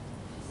are,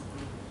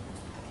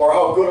 or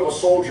how good of a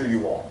soldier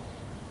you are.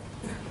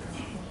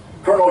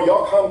 Colonel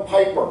Joachim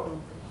Peiper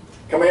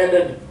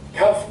commanded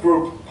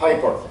Kampfgruppe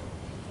Peiper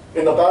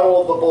in the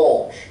Battle of the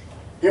Bulge.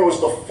 He was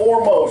the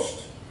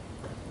foremost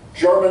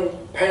German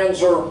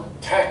panzer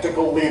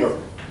tactical leader,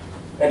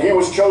 and he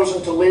was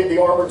chosen to lead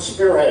the armored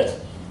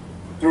spearhead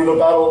through the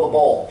Battle of the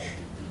Bulge.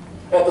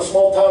 At the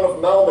small town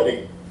of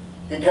Malmedy,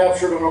 he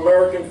captured an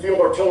American field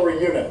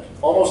artillery unit,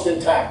 almost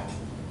intact.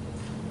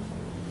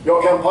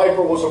 Joachim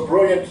Peiper was a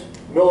brilliant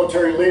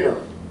military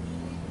leader,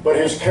 but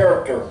his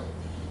character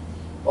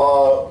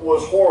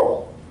was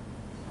horrible.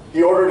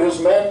 He ordered his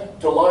men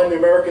to line the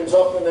Americans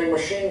up, and they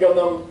machine gunned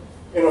them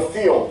in a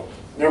field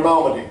near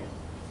Malmedy.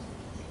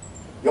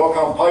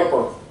 Joachim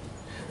Peiper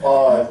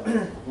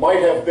might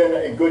have been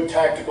a good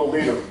tactical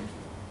leader,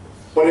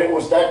 but it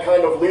was that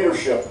kind of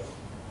leadership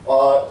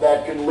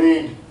that can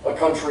lead a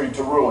country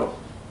to ruin.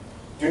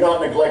 Do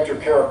not neglect your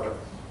character.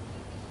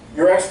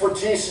 Your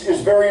expertise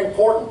is very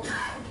important.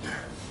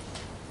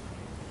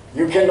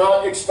 You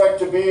cannot expect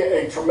to be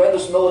a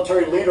tremendous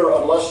military leader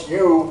unless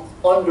you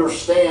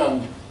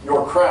understand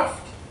your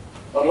craft,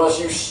 unless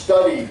you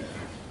study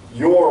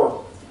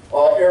your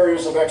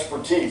areas of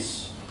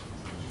expertise.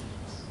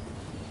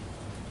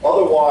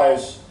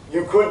 Otherwise,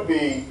 you could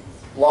be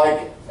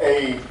like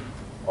a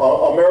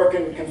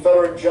American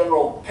Confederate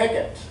General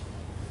Pickett,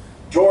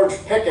 George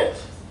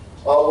Pickett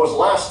was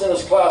last in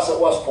his class at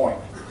West Point.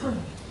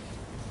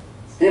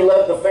 He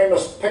led the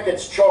famous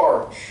Pickett's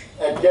Charge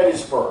at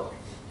Gettysburg.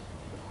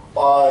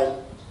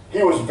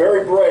 He was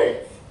very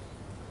brave,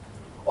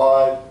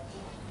 but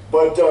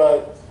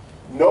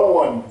no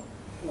one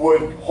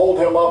would hold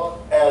him up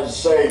as,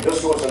 say,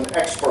 this was an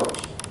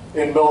expert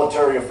in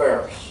military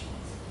affairs.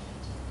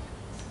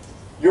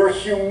 Your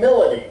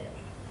humility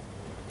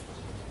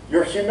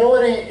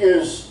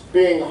is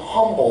being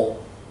humble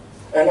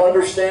and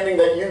understanding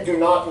that you do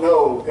not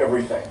know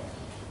everything.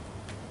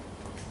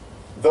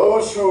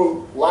 Those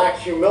who lack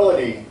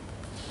humility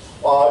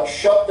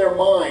shut their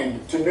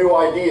mind to new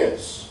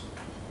ideas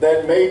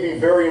that may be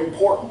very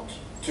important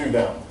to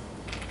them.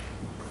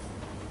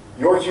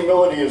 Your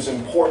humility is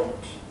important.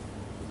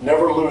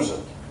 Never lose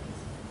it.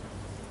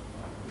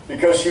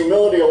 Because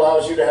humility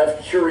allows you to have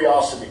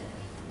curiosity.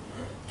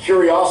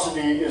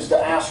 Curiosity is to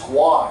ask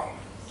why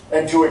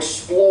and to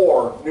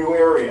explore new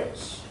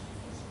areas.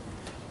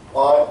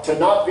 To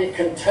not be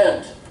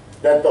content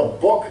that the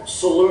book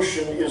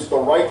solution is the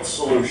right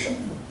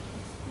solution.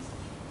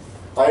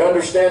 I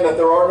understand that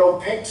there are no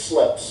pink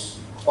slips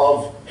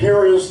of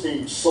here is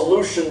the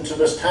solution to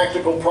this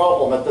tactical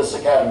problem at this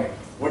academy,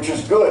 which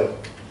is good,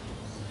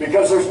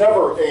 because there's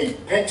never a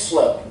pink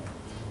slip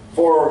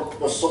for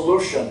the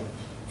solution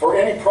for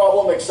any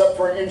problem except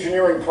for an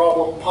engineering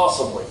problem,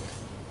 possibly.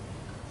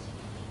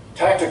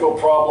 Tactical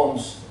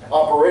problems,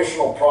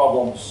 operational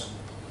problems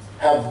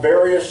have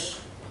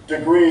various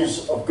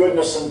degrees of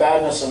goodness and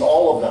badness in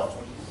all of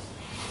them.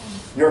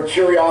 Your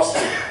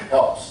curiosity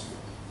helps.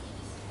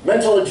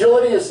 Mental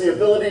agility is the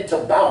ability to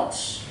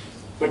bounce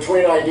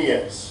between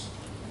ideas.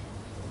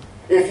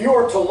 If you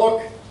were to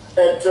look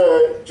at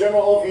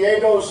General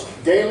Oviedo's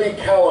daily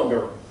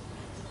calendar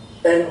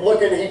and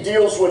look at, he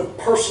deals with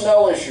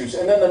personnel issues,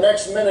 and then the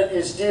next minute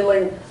is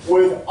dealing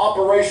with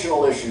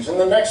operational issues, and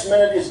the next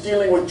minute is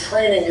dealing with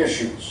training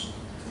issues.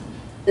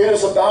 It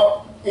is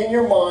about, in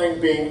your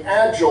mind, being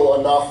agile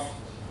enough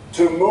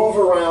to move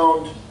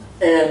around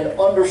and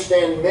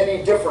understand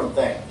many different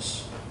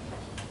things.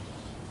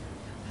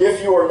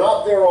 If you are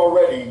not there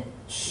already,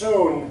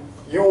 soon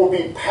you will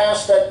be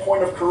past that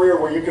point of career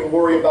where you can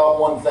worry about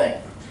one thing.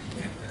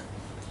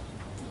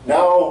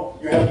 Now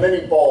you have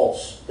many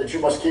balls that you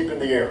must keep in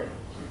the air,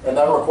 and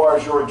that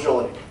requires your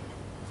agility.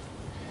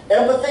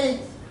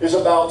 Empathy is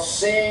about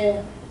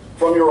seeing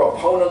from your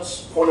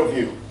opponent's point of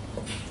view.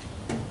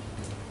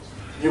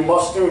 You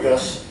must do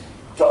this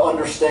to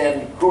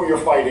understand who you're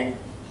fighting,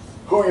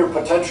 who your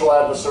potential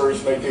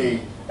adversaries may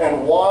be,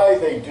 and why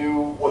they do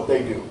what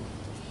they do.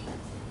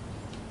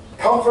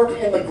 Comfort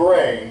in the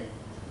gray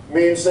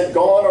means that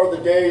gone are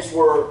the days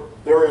where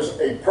there is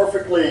a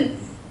perfectly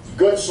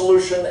good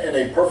solution and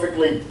a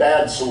perfectly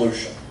bad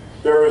solution.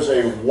 There is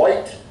a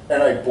white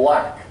and a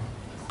black.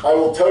 I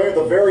will tell you,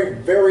 the very,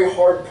 very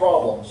hard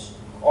problems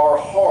are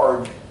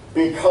hard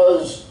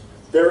because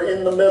they're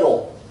in the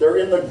middle. They're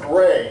in the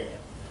gray.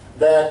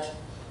 That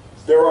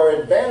there are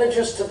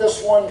advantages to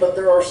this one, but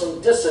there are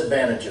some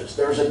disadvantages.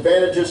 There's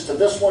advantages to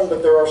this one,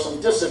 but there are some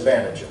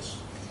disadvantages.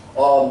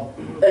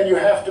 And you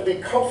have to be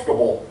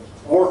comfortable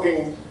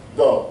working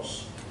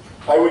those.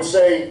 I would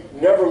say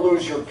never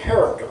lose your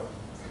character,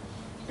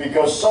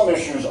 because some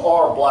issues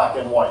are black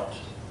and white.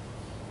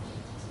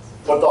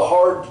 But the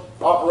hard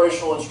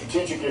operational and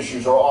strategic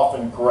issues are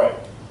often gray.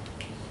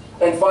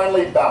 And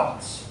finally,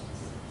 balance.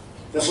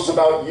 This is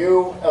about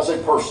you as a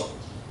person.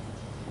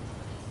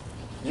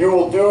 You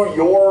will do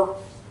your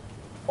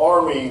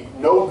Army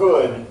no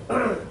good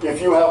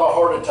if you have a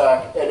heart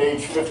attack at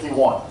age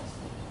 51.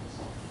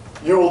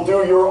 You will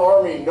do your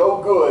Army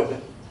no good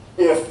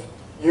if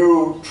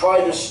you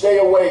try to stay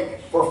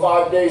awake for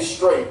 5 days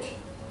straight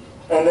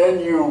and then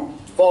you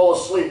fall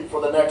asleep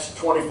for the next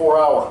 24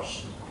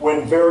 hours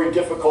when very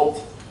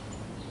difficult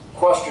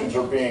questions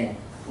are being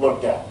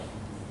looked at.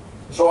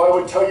 So I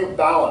would tell you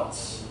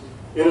balance.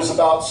 It is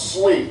about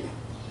sleep.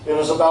 It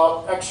is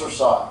about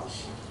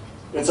exercise.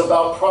 It's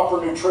about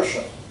proper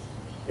nutrition.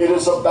 It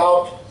is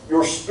about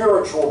your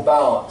spiritual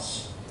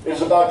balance. It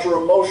is about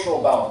your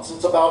emotional balance.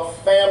 It's about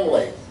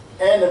family,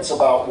 and it's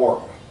about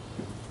work.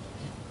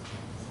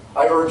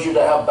 I urge you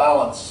to have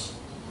balance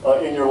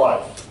in your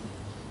life.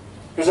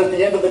 Because at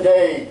the end of the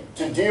day,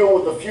 to deal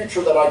with the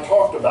future that I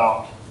talked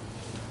about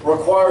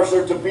requires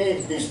there to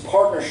be these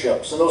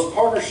partnerships, and those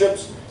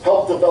partnerships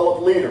help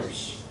develop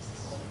leaders.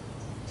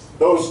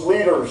 Those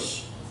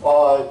leaders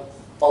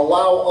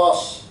allow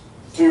us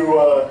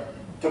to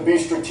be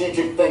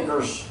strategic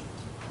thinkers,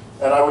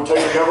 and I would tell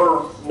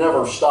you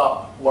never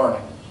stop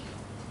learning.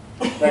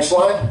 Next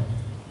slide.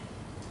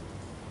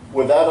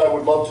 With that, I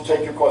would love to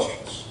take your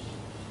questions.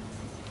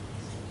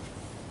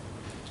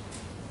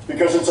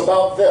 Because it's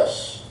about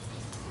this.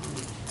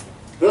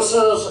 This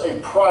is a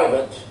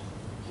private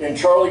in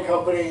Charlie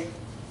Company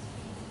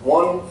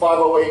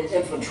 1508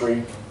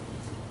 Infantry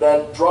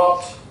that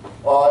dropped,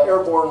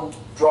 airborne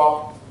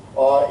drop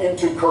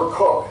into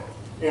Kirkuk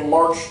in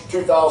March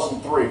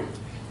 2003.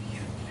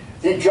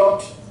 He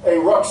jumped a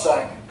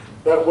rucksack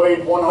that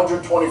weighed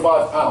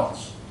 125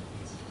 pounds.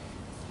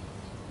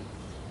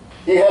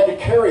 he had to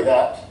carry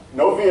that,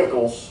 no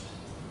vehicles,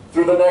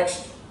 through the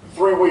next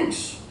 3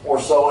 weeks or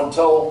so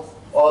until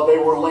they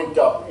were linked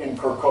up in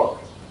Kirkuk.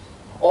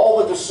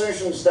 All the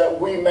decisions that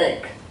we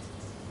make,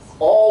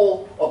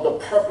 all of the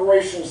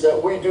preparations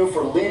that we do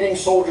for leading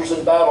soldiers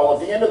in battle, at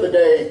the end of the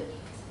day,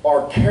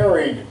 are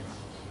carried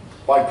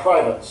by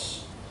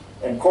privates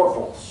and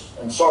corporals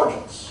and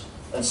sergeants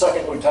and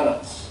second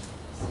lieutenants.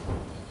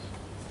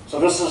 So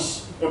this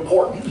is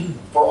important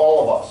for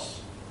all of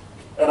us.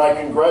 And I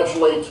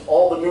congratulate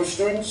all the new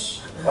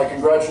students. I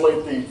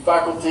congratulate the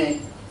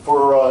faculty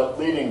for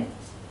leading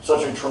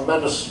such a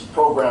tremendous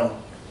program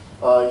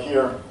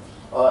here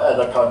at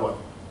Akagwe.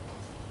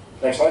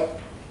 Next slide.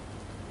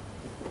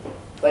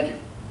 Thank you.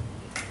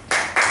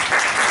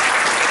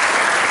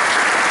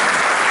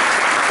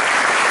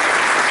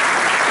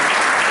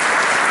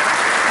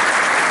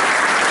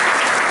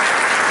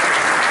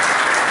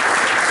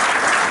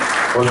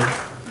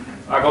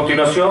 A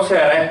continuación se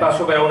dará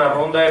espacio para una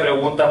ronda de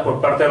preguntas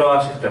por parte de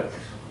los asistentes.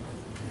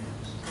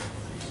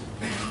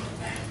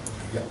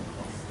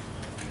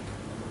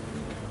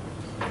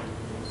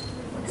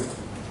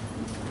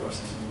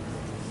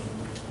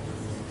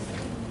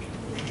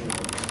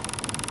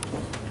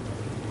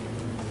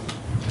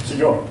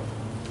 Señor.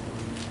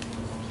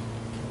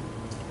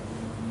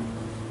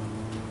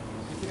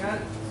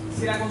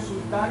 Quisiera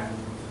consultar.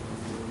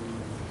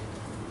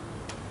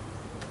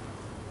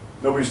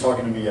 Nobody's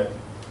talking to me yet.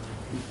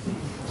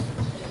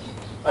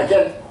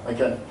 I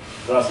can.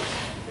 Gracias.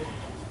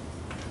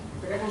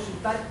 Quisiera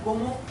consultar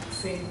cómo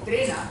se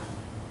entrena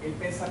el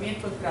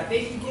pensamiento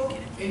estratégico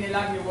en el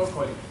Army War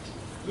College.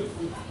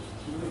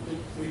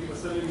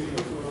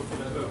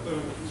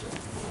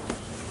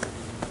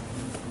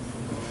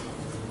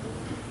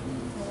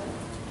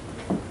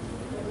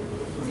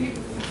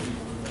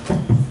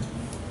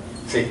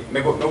 Sí,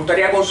 me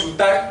gustaría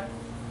consultar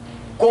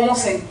cómo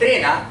se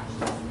entrena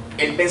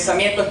el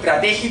pensamiento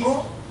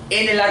estratégico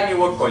en el Army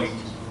War College.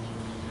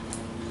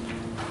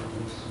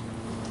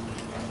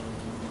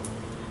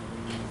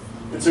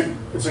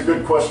 It's a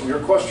good question. Your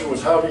question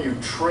was, how do you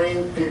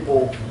train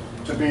people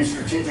to be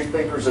strategic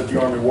thinkers at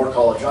the Army War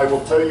College? I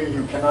will tell you,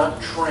 you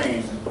cannot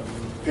train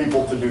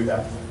people to do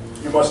that.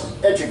 You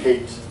must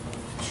educate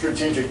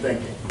strategic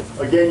thinking.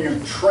 Again,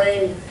 you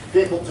train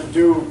people to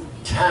do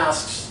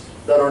tasks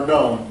that are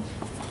known.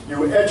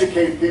 You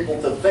educate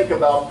people to think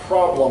about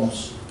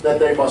problems that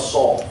they must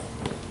solve.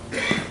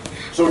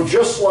 So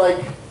just like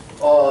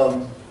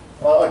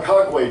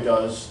Akagwe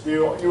does,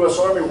 the U.S.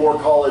 Army War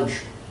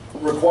College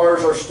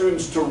requires our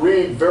students to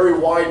read very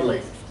widely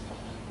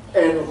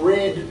and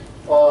read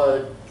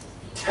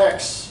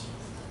texts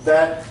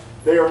that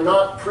they are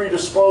not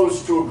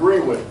predisposed to agree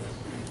with,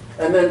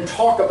 and then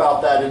talk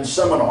about that in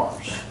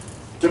seminars,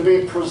 to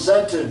be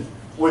presented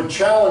with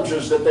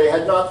challenges that they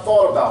had not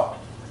thought about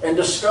and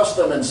discuss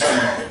them in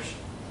seminars.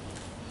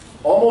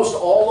 Almost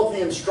all of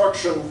the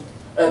instruction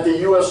at the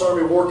U.S.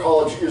 Army War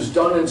College is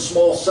done in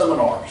small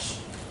seminars,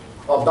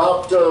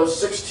 about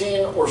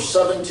 16 or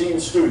 17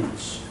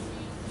 students.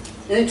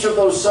 Each of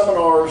those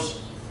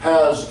seminars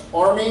has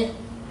Army,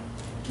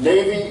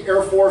 Navy,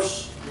 Air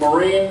Force,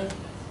 Marine,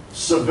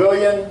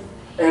 civilian,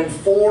 and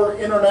 4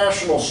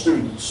 international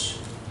students.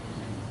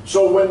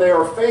 So when they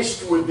are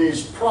faced with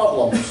these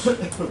problems,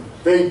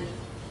 they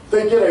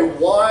get a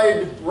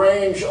wide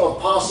range of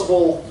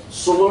possible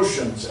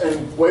solutions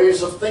and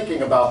ways of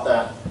thinking about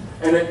that.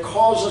 And it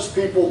causes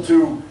people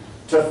to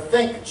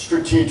think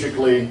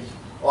strategically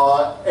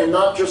and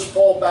not just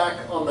fall back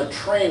on the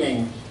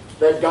training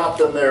that got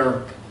them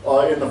there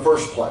in the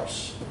first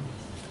place.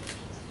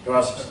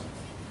 Gracias.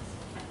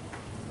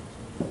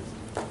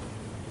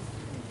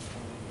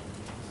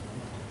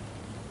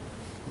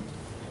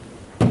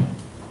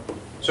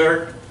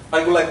 Sir,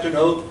 I would like to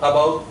know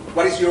about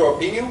what is your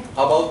opinion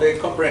about the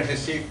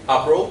comprehensive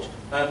approach,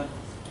 and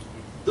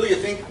do you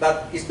think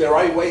that is the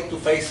right way to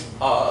face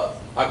a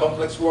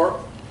complex war?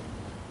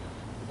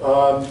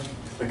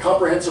 The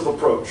comprehensive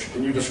approach,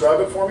 can you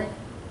describe it for me?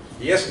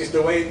 Yes, it's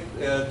the way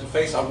to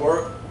face a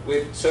war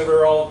with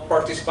several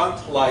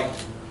participants, like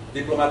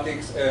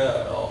diplomatics,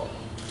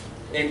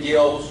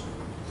 NGOs,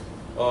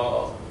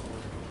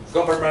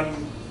 government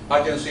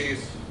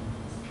agencies,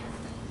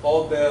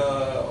 all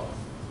the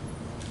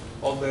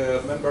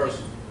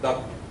members that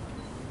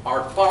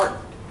are part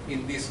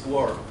in this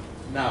war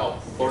now,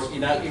 or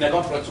in a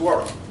complex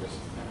war.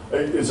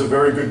 It's a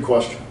very good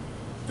question.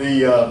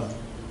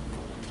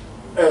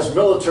 As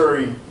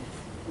military,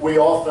 we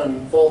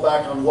often fall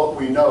back on what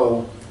we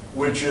know,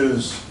 which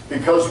is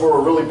because we're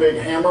a really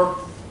big hammer,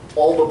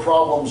 all the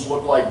problems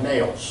look like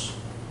nails.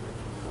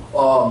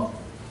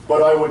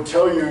 But I would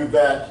tell you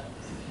that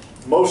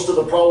most of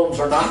the problems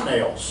are not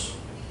nails.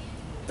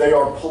 They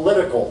are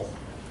political,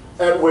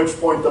 at which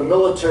point the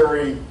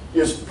military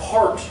is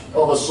part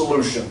of a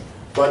solution,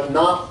 but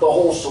not the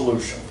whole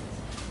solution.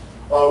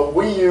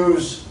 We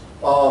use,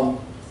 in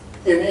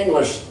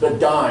English, the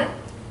DIME,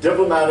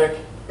 diplomatic,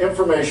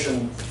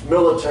 information,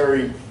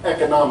 military,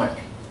 economic,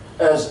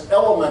 as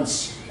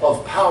elements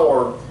of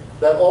power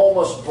that all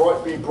must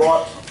be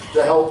brought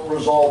to help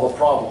resolve a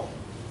problem.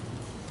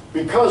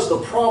 because the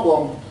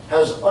problem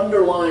has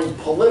underlying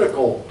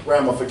political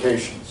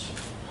ramifications.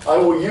 I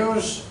will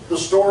use the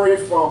story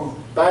from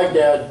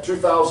Baghdad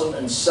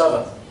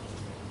 2007.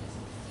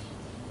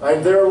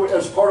 I'm there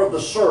as part of the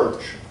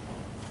surge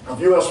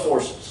of US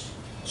forces.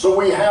 So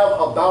we have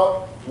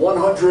about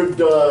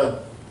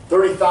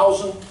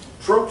 130,000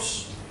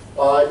 troops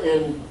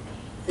in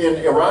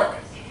Iraq.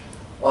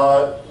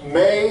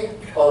 May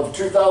of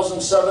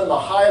 2007, the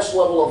highest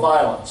level of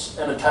violence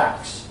and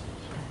attacks.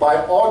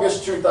 By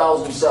August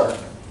 2007,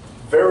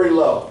 very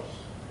low.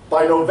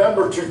 By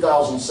November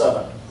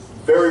 2007,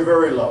 very,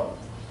 very low.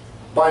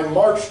 By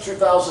March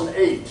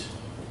 2008,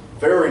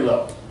 very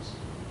low.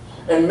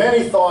 And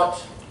many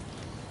thought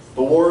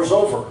the war is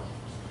over.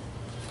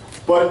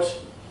 But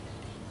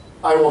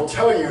I will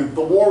tell you,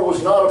 the war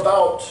was not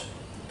about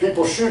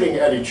people shooting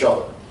at each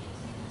other.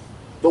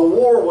 The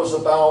war was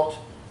about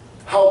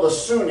how the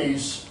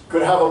Sunnis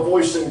could have a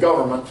voice in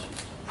government,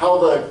 how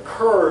the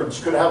Kurds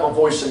could have a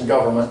voice in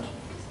government,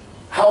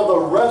 how the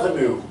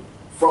revenue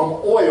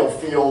from oil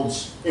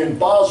fields in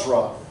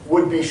Basra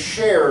would be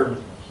shared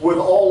with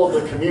all of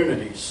the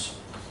communities.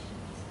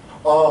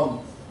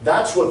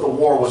 That's what the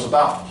war was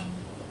about.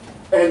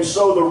 And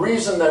so the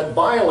reason that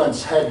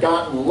violence had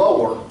gotten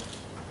lower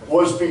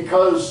was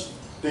because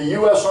the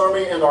US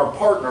Army and our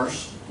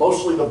partners,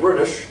 mostly the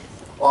British,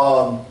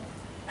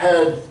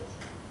 had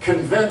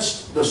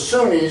convinced the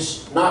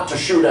Sunnis not to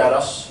shoot at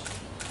us,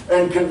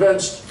 and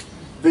convinced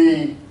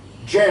the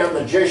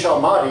Jaysh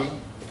al-Mahdi,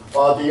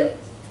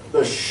 the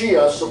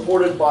Shia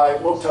supported by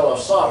Muqtada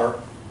al-Sadr,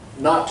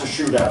 not to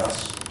shoot at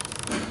us.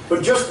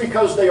 But just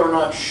because they are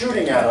not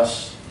shooting at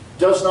us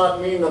does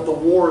not mean that the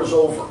war is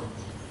over.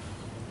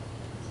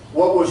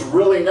 What was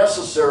really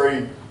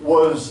necessary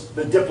was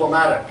the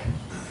diplomatic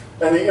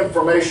and the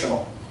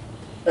informational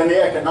and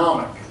the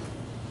economic.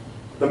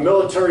 The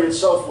military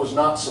itself was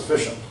not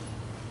sufficient.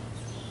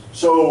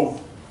 So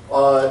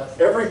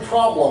every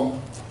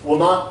problem will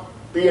not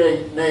be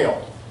a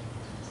nail.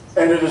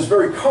 And it is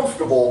very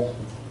comfortable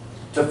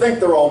to think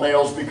they're all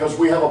nails because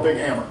we have a big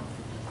hammer.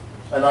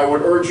 And I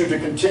would urge you to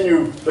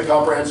continue the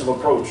comprehensive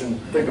approach and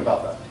think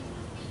about that.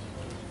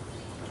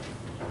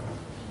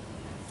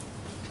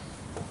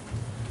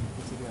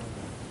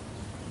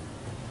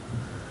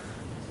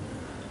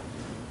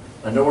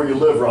 I know where you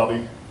live,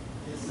 Robbie.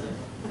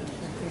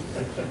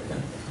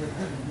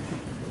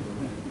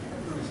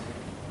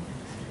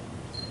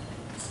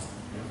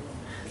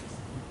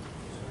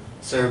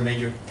 Sir,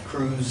 Major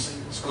Cruz,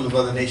 School of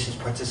Other Nations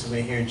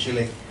participant here in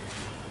Chile.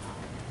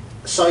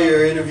 I saw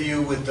your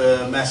interview with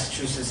the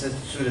Massachusetts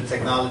Institute of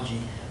Technology,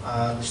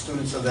 the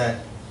students of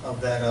that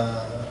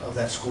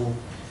school,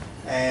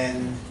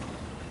 and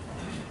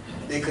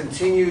they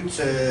continue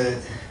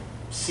to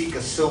seek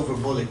a silver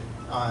bullet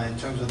in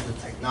terms of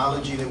the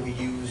technology that we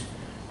use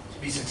to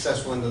be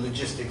successful in the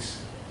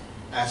logistics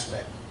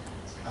aspect.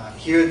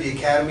 Here at the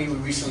Academy, we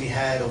recently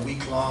had a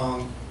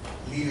week-long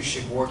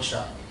leadership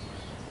workshop.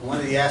 One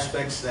of the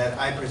aspects that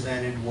I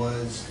presented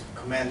was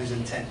commander's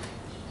intent.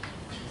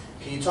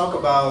 Can you talk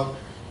about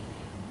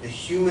the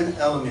human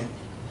element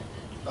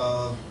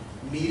of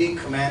meeting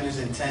commander's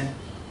intent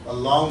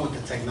along with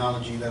the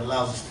technology that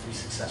allows us to be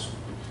successful?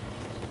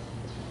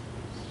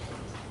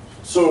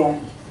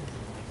 So,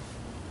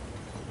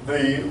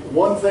 the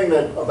one thing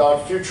that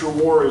about future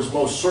war is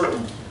most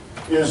certain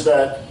is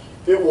that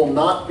it will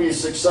not be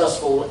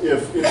successful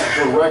if it's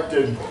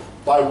directed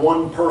by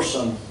one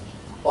person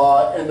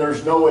and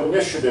there's no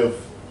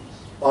initiative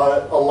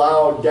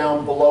allowed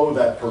down below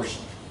that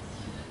person.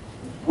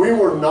 We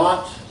were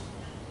not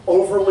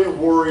overly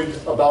worried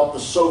about the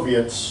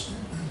Soviets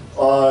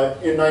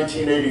in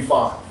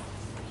 1985.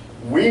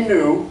 We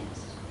knew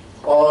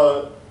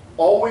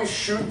always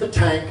shoot the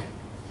tank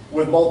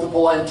with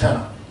multiple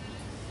antennae.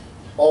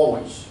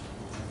 Always.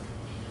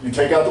 You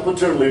take out the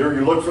platoon leader,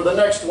 you look for the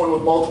next one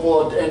with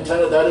multiple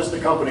antennae, that is the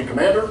company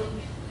commander.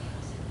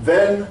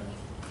 Then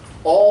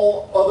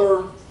all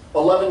other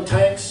 11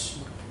 tanks,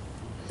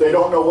 they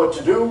don't know what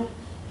to do,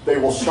 they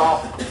will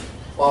stop,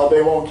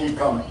 they won't keep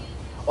coming.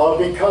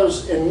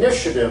 Because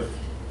initiative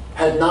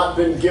had not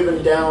been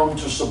given down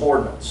to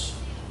subordinates.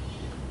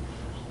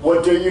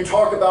 What you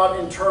talk about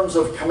in terms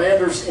of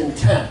commander's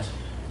intent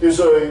is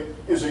a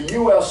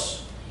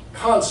US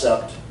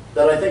concept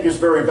that I think is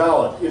very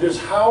valid. It is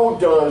how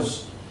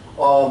does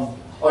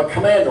a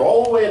commander,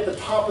 all the way at the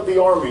top of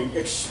the army,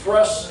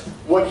 express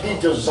what he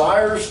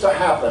desires to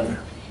happen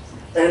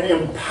and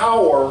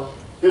empower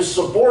his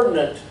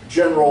subordinate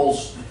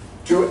generals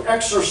to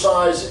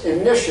exercise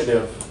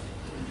initiative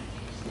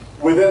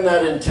within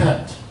that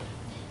intent.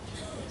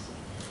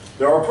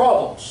 There are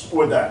problems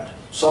with that.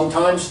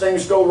 Sometimes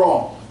things go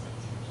wrong.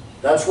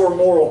 That's where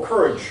moral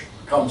courage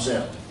comes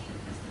in.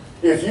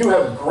 If you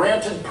have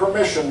granted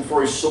permission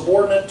for a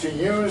subordinate to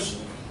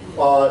use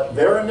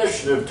their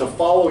initiative to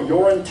follow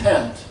your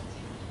intent,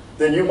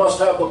 then you must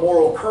have the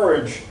moral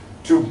courage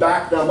to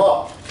back them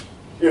up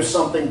if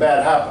something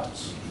bad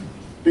happens.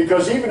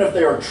 Because even if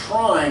they are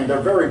trying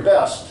their very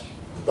best,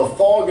 the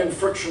fog and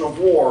friction of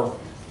war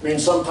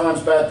means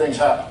sometimes bad things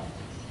happen.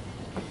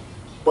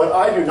 But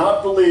I do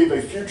not believe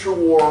a future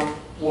war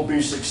will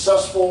be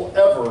successful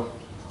ever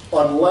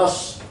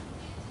unless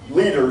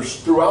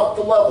leaders throughout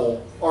the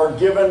level are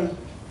given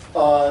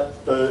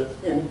the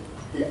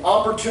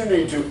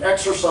opportunity to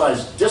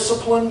exercise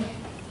disciplined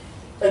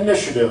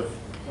initiative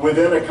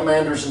within a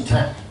commander's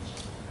intent.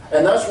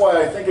 And that's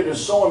why I think it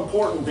is so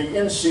important the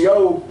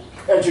NCO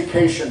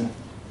education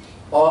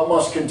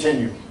must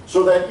continue,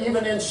 so that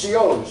even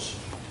NCOs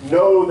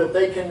know that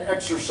they can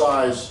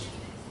exercise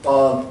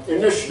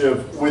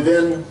initiative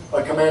within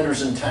a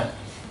commander's intent.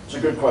 It's a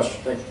good question.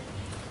 Thank you.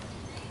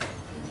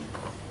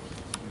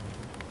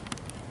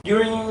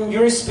 During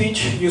your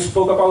speech, you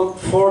spoke about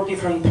 4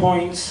 different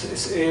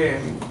points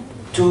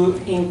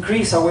to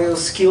increase our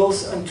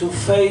skills and to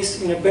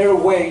face in a better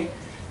way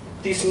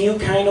this new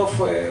kind of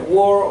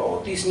war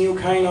or this new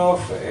kind of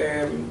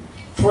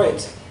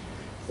threat.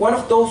 One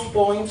of those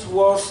points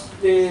was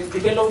the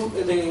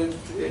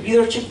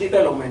leadership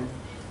development.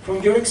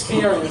 From your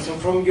experience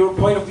and from your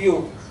point of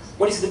view,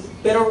 what is the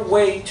better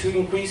way to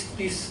increase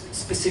this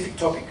specific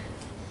topic?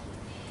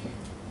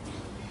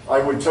 I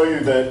would tell you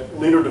that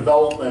leader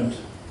development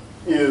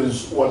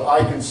is what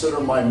I consider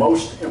my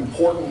most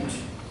important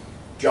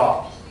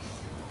job.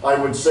 I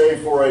would say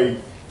for a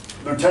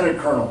lieutenant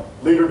colonel,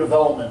 leader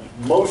development,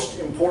 most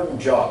important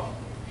job.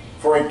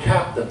 For a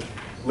captain,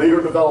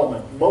 leader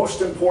development,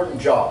 most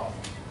important job.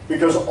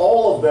 Because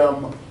all of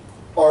them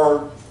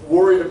are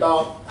worried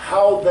about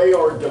how they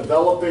are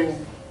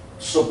developing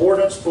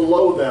subordinates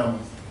below them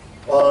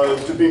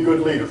to be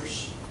good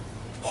leaders.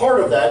 Part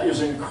of that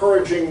is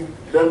encouraging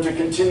them to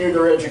continue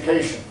their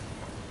education,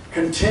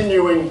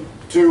 continuing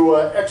to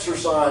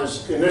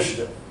exercise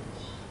initiative.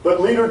 But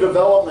leader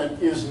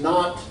development is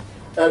not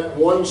at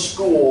one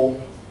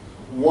school,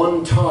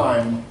 one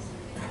time,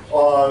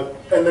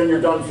 and then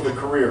you're done for the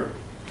career.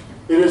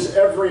 It is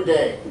every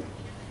day.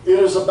 It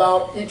is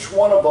about each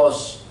one of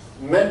us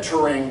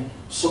mentoring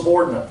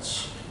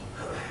subordinates.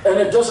 And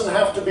it doesn't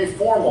have to be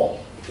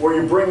formal, where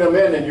you bring them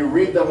in and you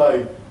read them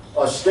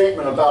a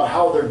statement about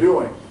how they're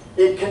doing.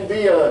 It can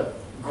be a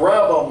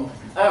grab them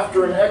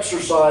after an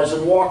exercise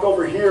and walk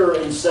over here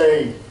and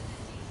say,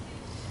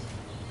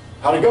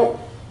 how'd it go?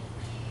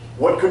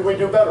 What could we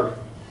do better?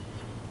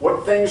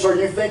 What things are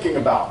you thinking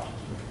about?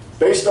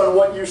 Based on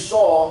what you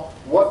saw,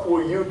 what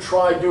will you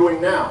try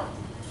doing now?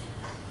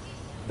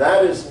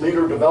 That is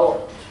leader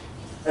development.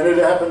 And it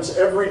happens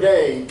every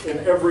day in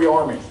every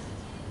army,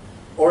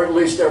 or at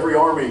least every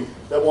army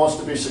that wants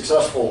to be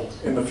successful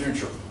in the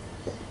future.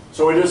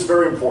 So it is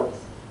very important.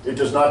 It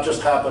does not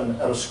just happen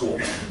at a school.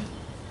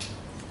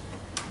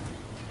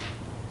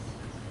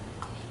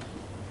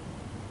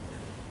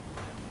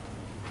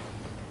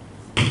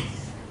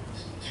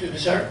 Excuse me,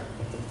 sir.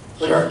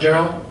 Sir,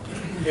 General,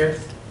 here.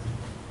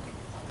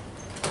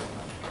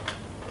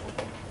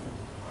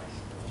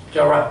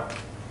 General Rapp,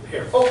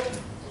 here. Oh,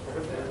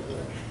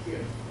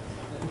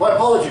 my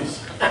apologies.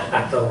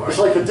 Don't worry. It's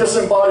like a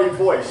disembodied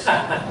voice.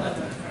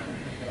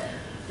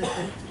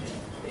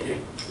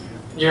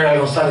 General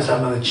Gonzalez,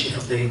 I'm the Chief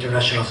of the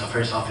International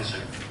Affairs Officer.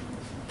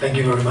 Thank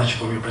you very much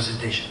for your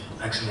presentation.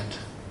 Excellent.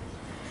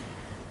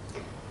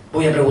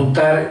 Voy a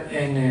preguntar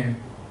en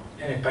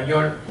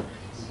español.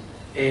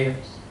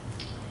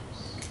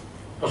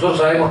 Nosotros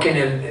sabemos que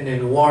en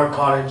el War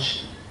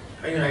College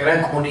hay una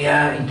gran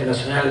comunidad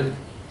internacional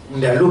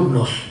de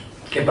alumnos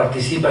que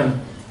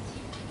participan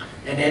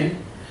en él.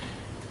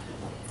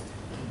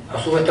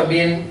 A su vez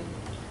también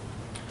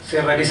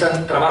se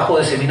realizan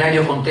trabajos de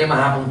seminario con temas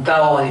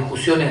apuntados a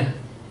discusiones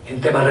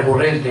en temas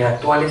recurrentes,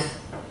 actuales.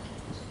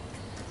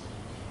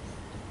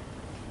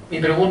 Mi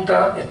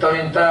pregunta está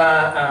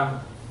orientada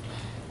a,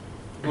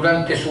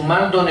 durante su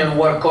mando en el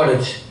War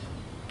College,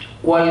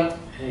 ¿cuál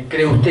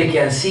cree usted que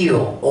han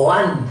sido o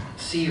han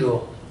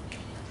sido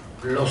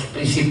los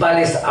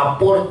principales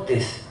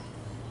aportes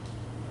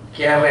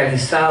que ha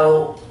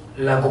realizado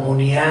la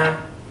comunidad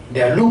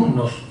de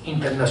alumnos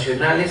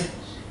internacionales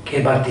que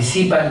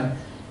participan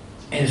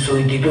en su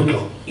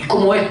instituto? Y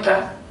cómo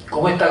esta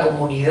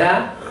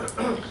comunidad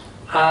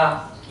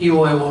ha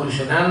ido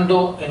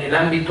evolucionando en el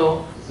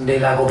ámbito de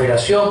la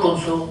cooperación con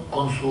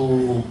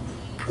su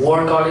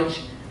War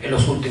College en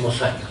los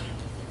últimos años.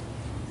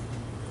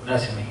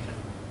 Gracias, Miguel.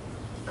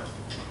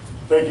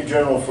 Thank you,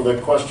 General, for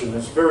that question.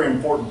 It's very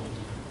important.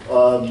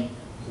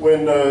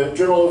 When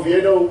General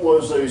Oviedo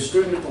was a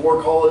student at the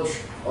War College,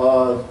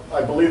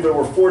 I believe there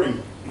were 40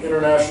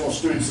 international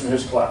students in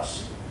his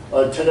class.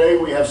 Today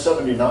we have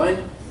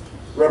 79,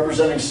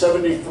 representing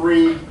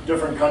 73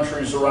 different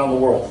countries around the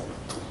world.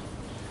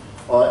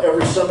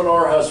 Every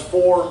seminar has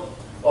 4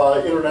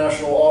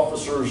 international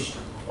officers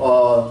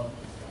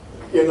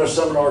in their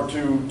seminar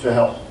to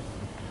help.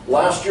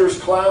 Last year's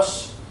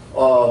class,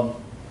 the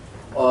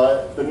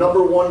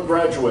 #1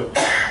 graduate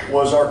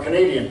was our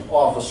Canadian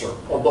officer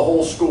of the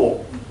whole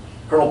school,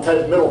 Colonel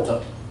Ted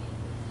Middleton.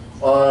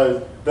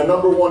 The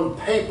 #1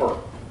 paper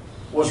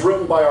was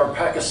written by our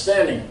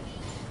Pakistani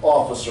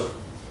officer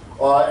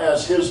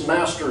as his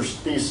master's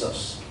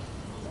thesis.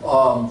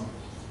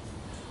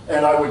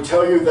 And I would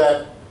tell you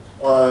that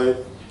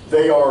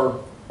they are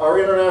our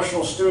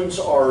international students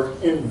are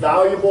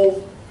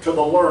invaluable to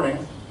the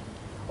learning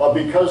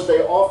because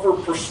they offer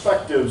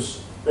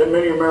perspectives that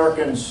many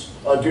Americans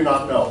do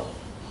not know.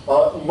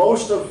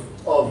 Most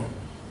of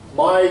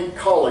my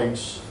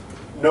colleagues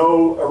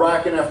know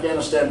Iraq and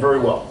Afghanistan very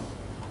well.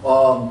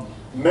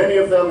 Many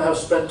of them have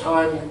spent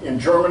time in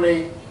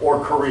Germany or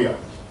Korea.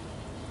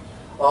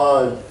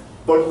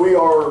 But we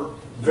are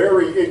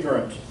very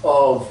ignorant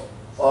of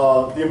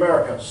the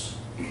Americas.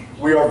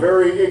 We are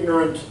very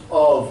ignorant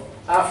of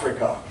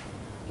Africa.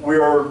 We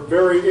are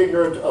very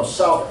ignorant of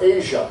South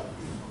Asia,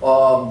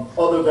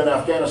 other than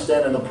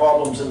Afghanistan and the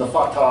problems in the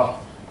Fatah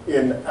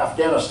in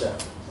Afghanistan.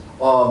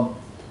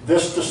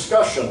 This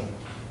discussion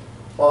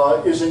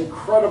is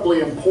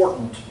incredibly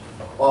important,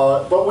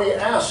 but we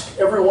ask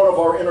every one of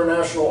our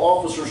international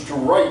officers to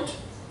write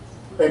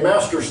a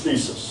master's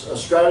thesis, a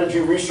strategy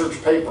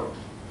research paper.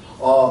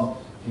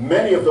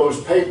 Many of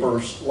those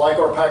papers, like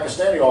our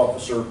Pakistani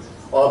officer,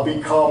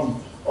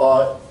 become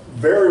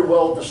very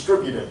well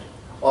distributed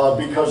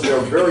because they're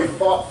very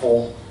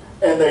thoughtful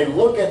and they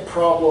look at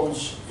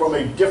problems from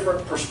a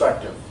different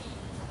perspective.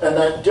 And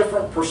that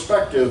different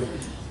perspective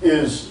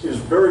is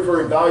very,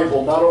 very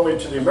valuable not only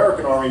to the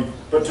American Army,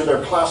 but to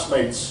their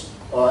classmates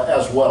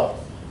as well.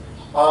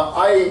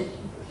 I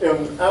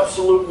am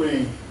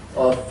absolutely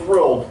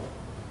thrilled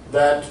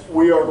that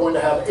we are going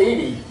to have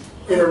 80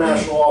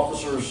 international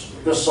officers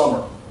this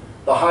summer,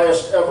 the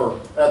highest ever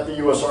at the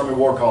U.S. Army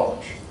War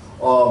College.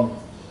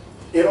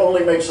 It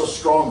only makes us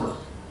stronger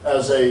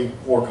as a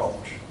war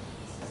college.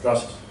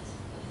 Gracias.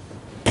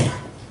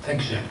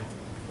 Thank you.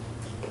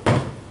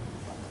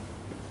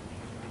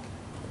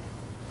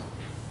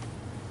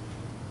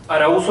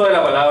 Hará uso de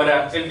la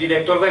palabra el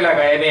director de la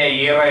Academia de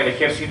Guerra del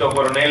Ejército,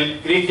 coronel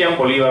Cristian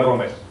Bolívar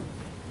Romero.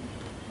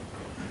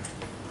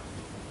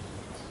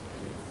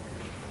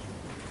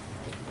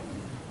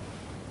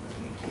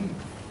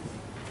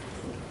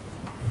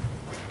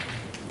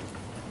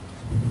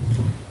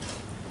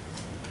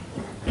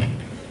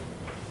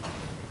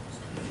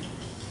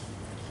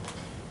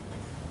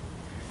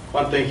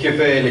 Comandante en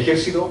jefe del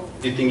Ejército,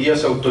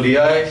 distinguidas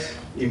autoridades,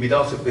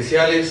 invitados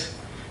especiales,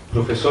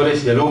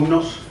 profesores y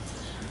alumnos,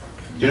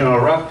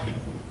 General Rapp,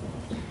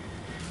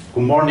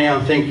 good morning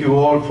and thank you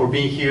all for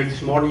being here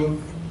this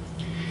morning.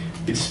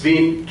 It's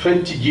been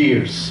 20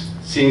 years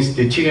since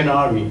the Chilean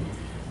Army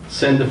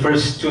sent the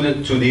first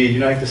student to the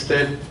United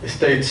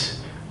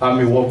States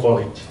Army War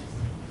College.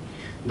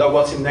 That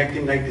was in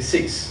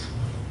 1996.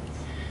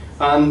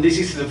 And this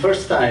is the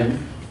first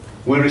time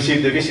we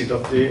received the visit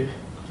of the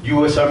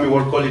U.S. Army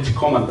War College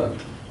Commandant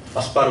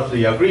as part of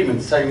the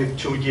agreement signed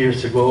 2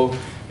 years ago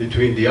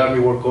between the Army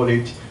War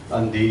College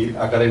and the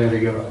Academia de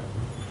Guerra.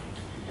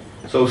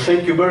 So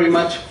thank you very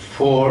much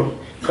for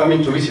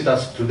coming to visit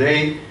us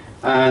today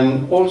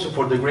and also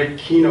for the great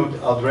keynote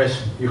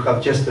address you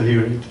have just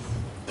delivered.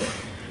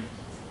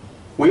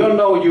 We all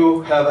know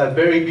you have a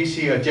very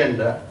busy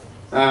agenda,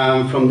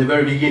 and from the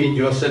very beginning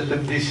you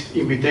accepted this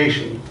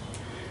invitation,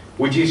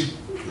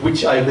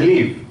 which I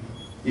believe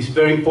is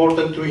very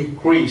important to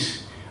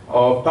increase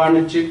our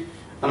partnership,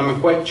 and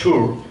I'm quite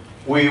sure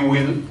we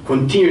will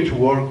continue to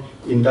work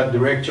in that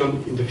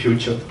direction in the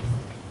future.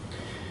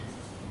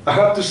 I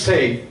have to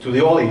say to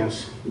the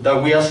audience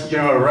that we asked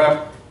General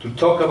Rapp to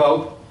talk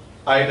about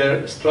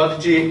either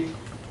strategy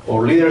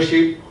or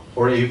leadership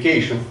or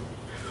education.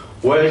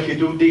 Well, he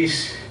took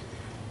this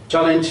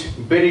challenge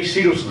very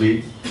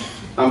seriously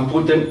and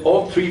put them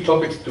all three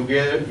topics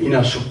together in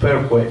a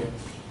superb way.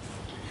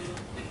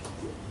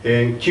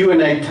 And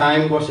Q&A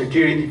time was a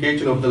clear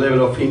indication of the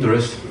level of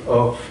interest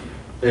of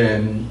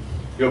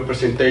your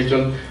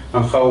presentation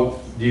and how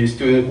the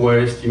students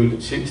were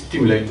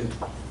stimulated.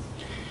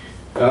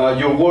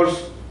 Your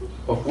words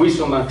of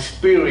wisdom and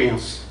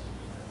experience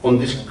on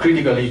these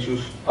critical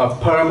issues are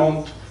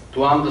paramount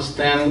to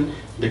understand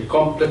the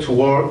complex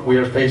world we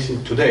are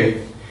facing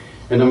today,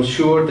 and I'm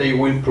sure they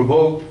will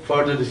provoke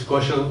further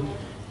discussion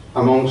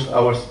amongst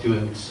our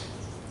students.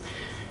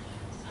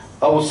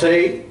 I would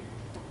say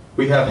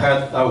we have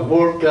had a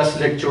world-class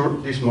lecture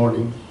this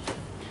morning.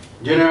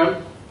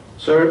 General,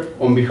 sir,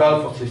 on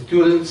behalf of the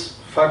students,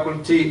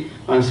 faculty,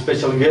 and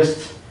special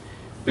guests,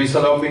 please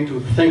allow me to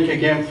thank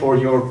again for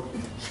your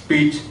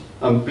speech,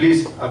 and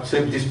please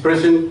accept this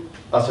present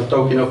as a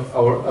token of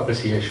our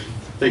appreciation.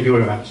 Thank you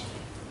very much.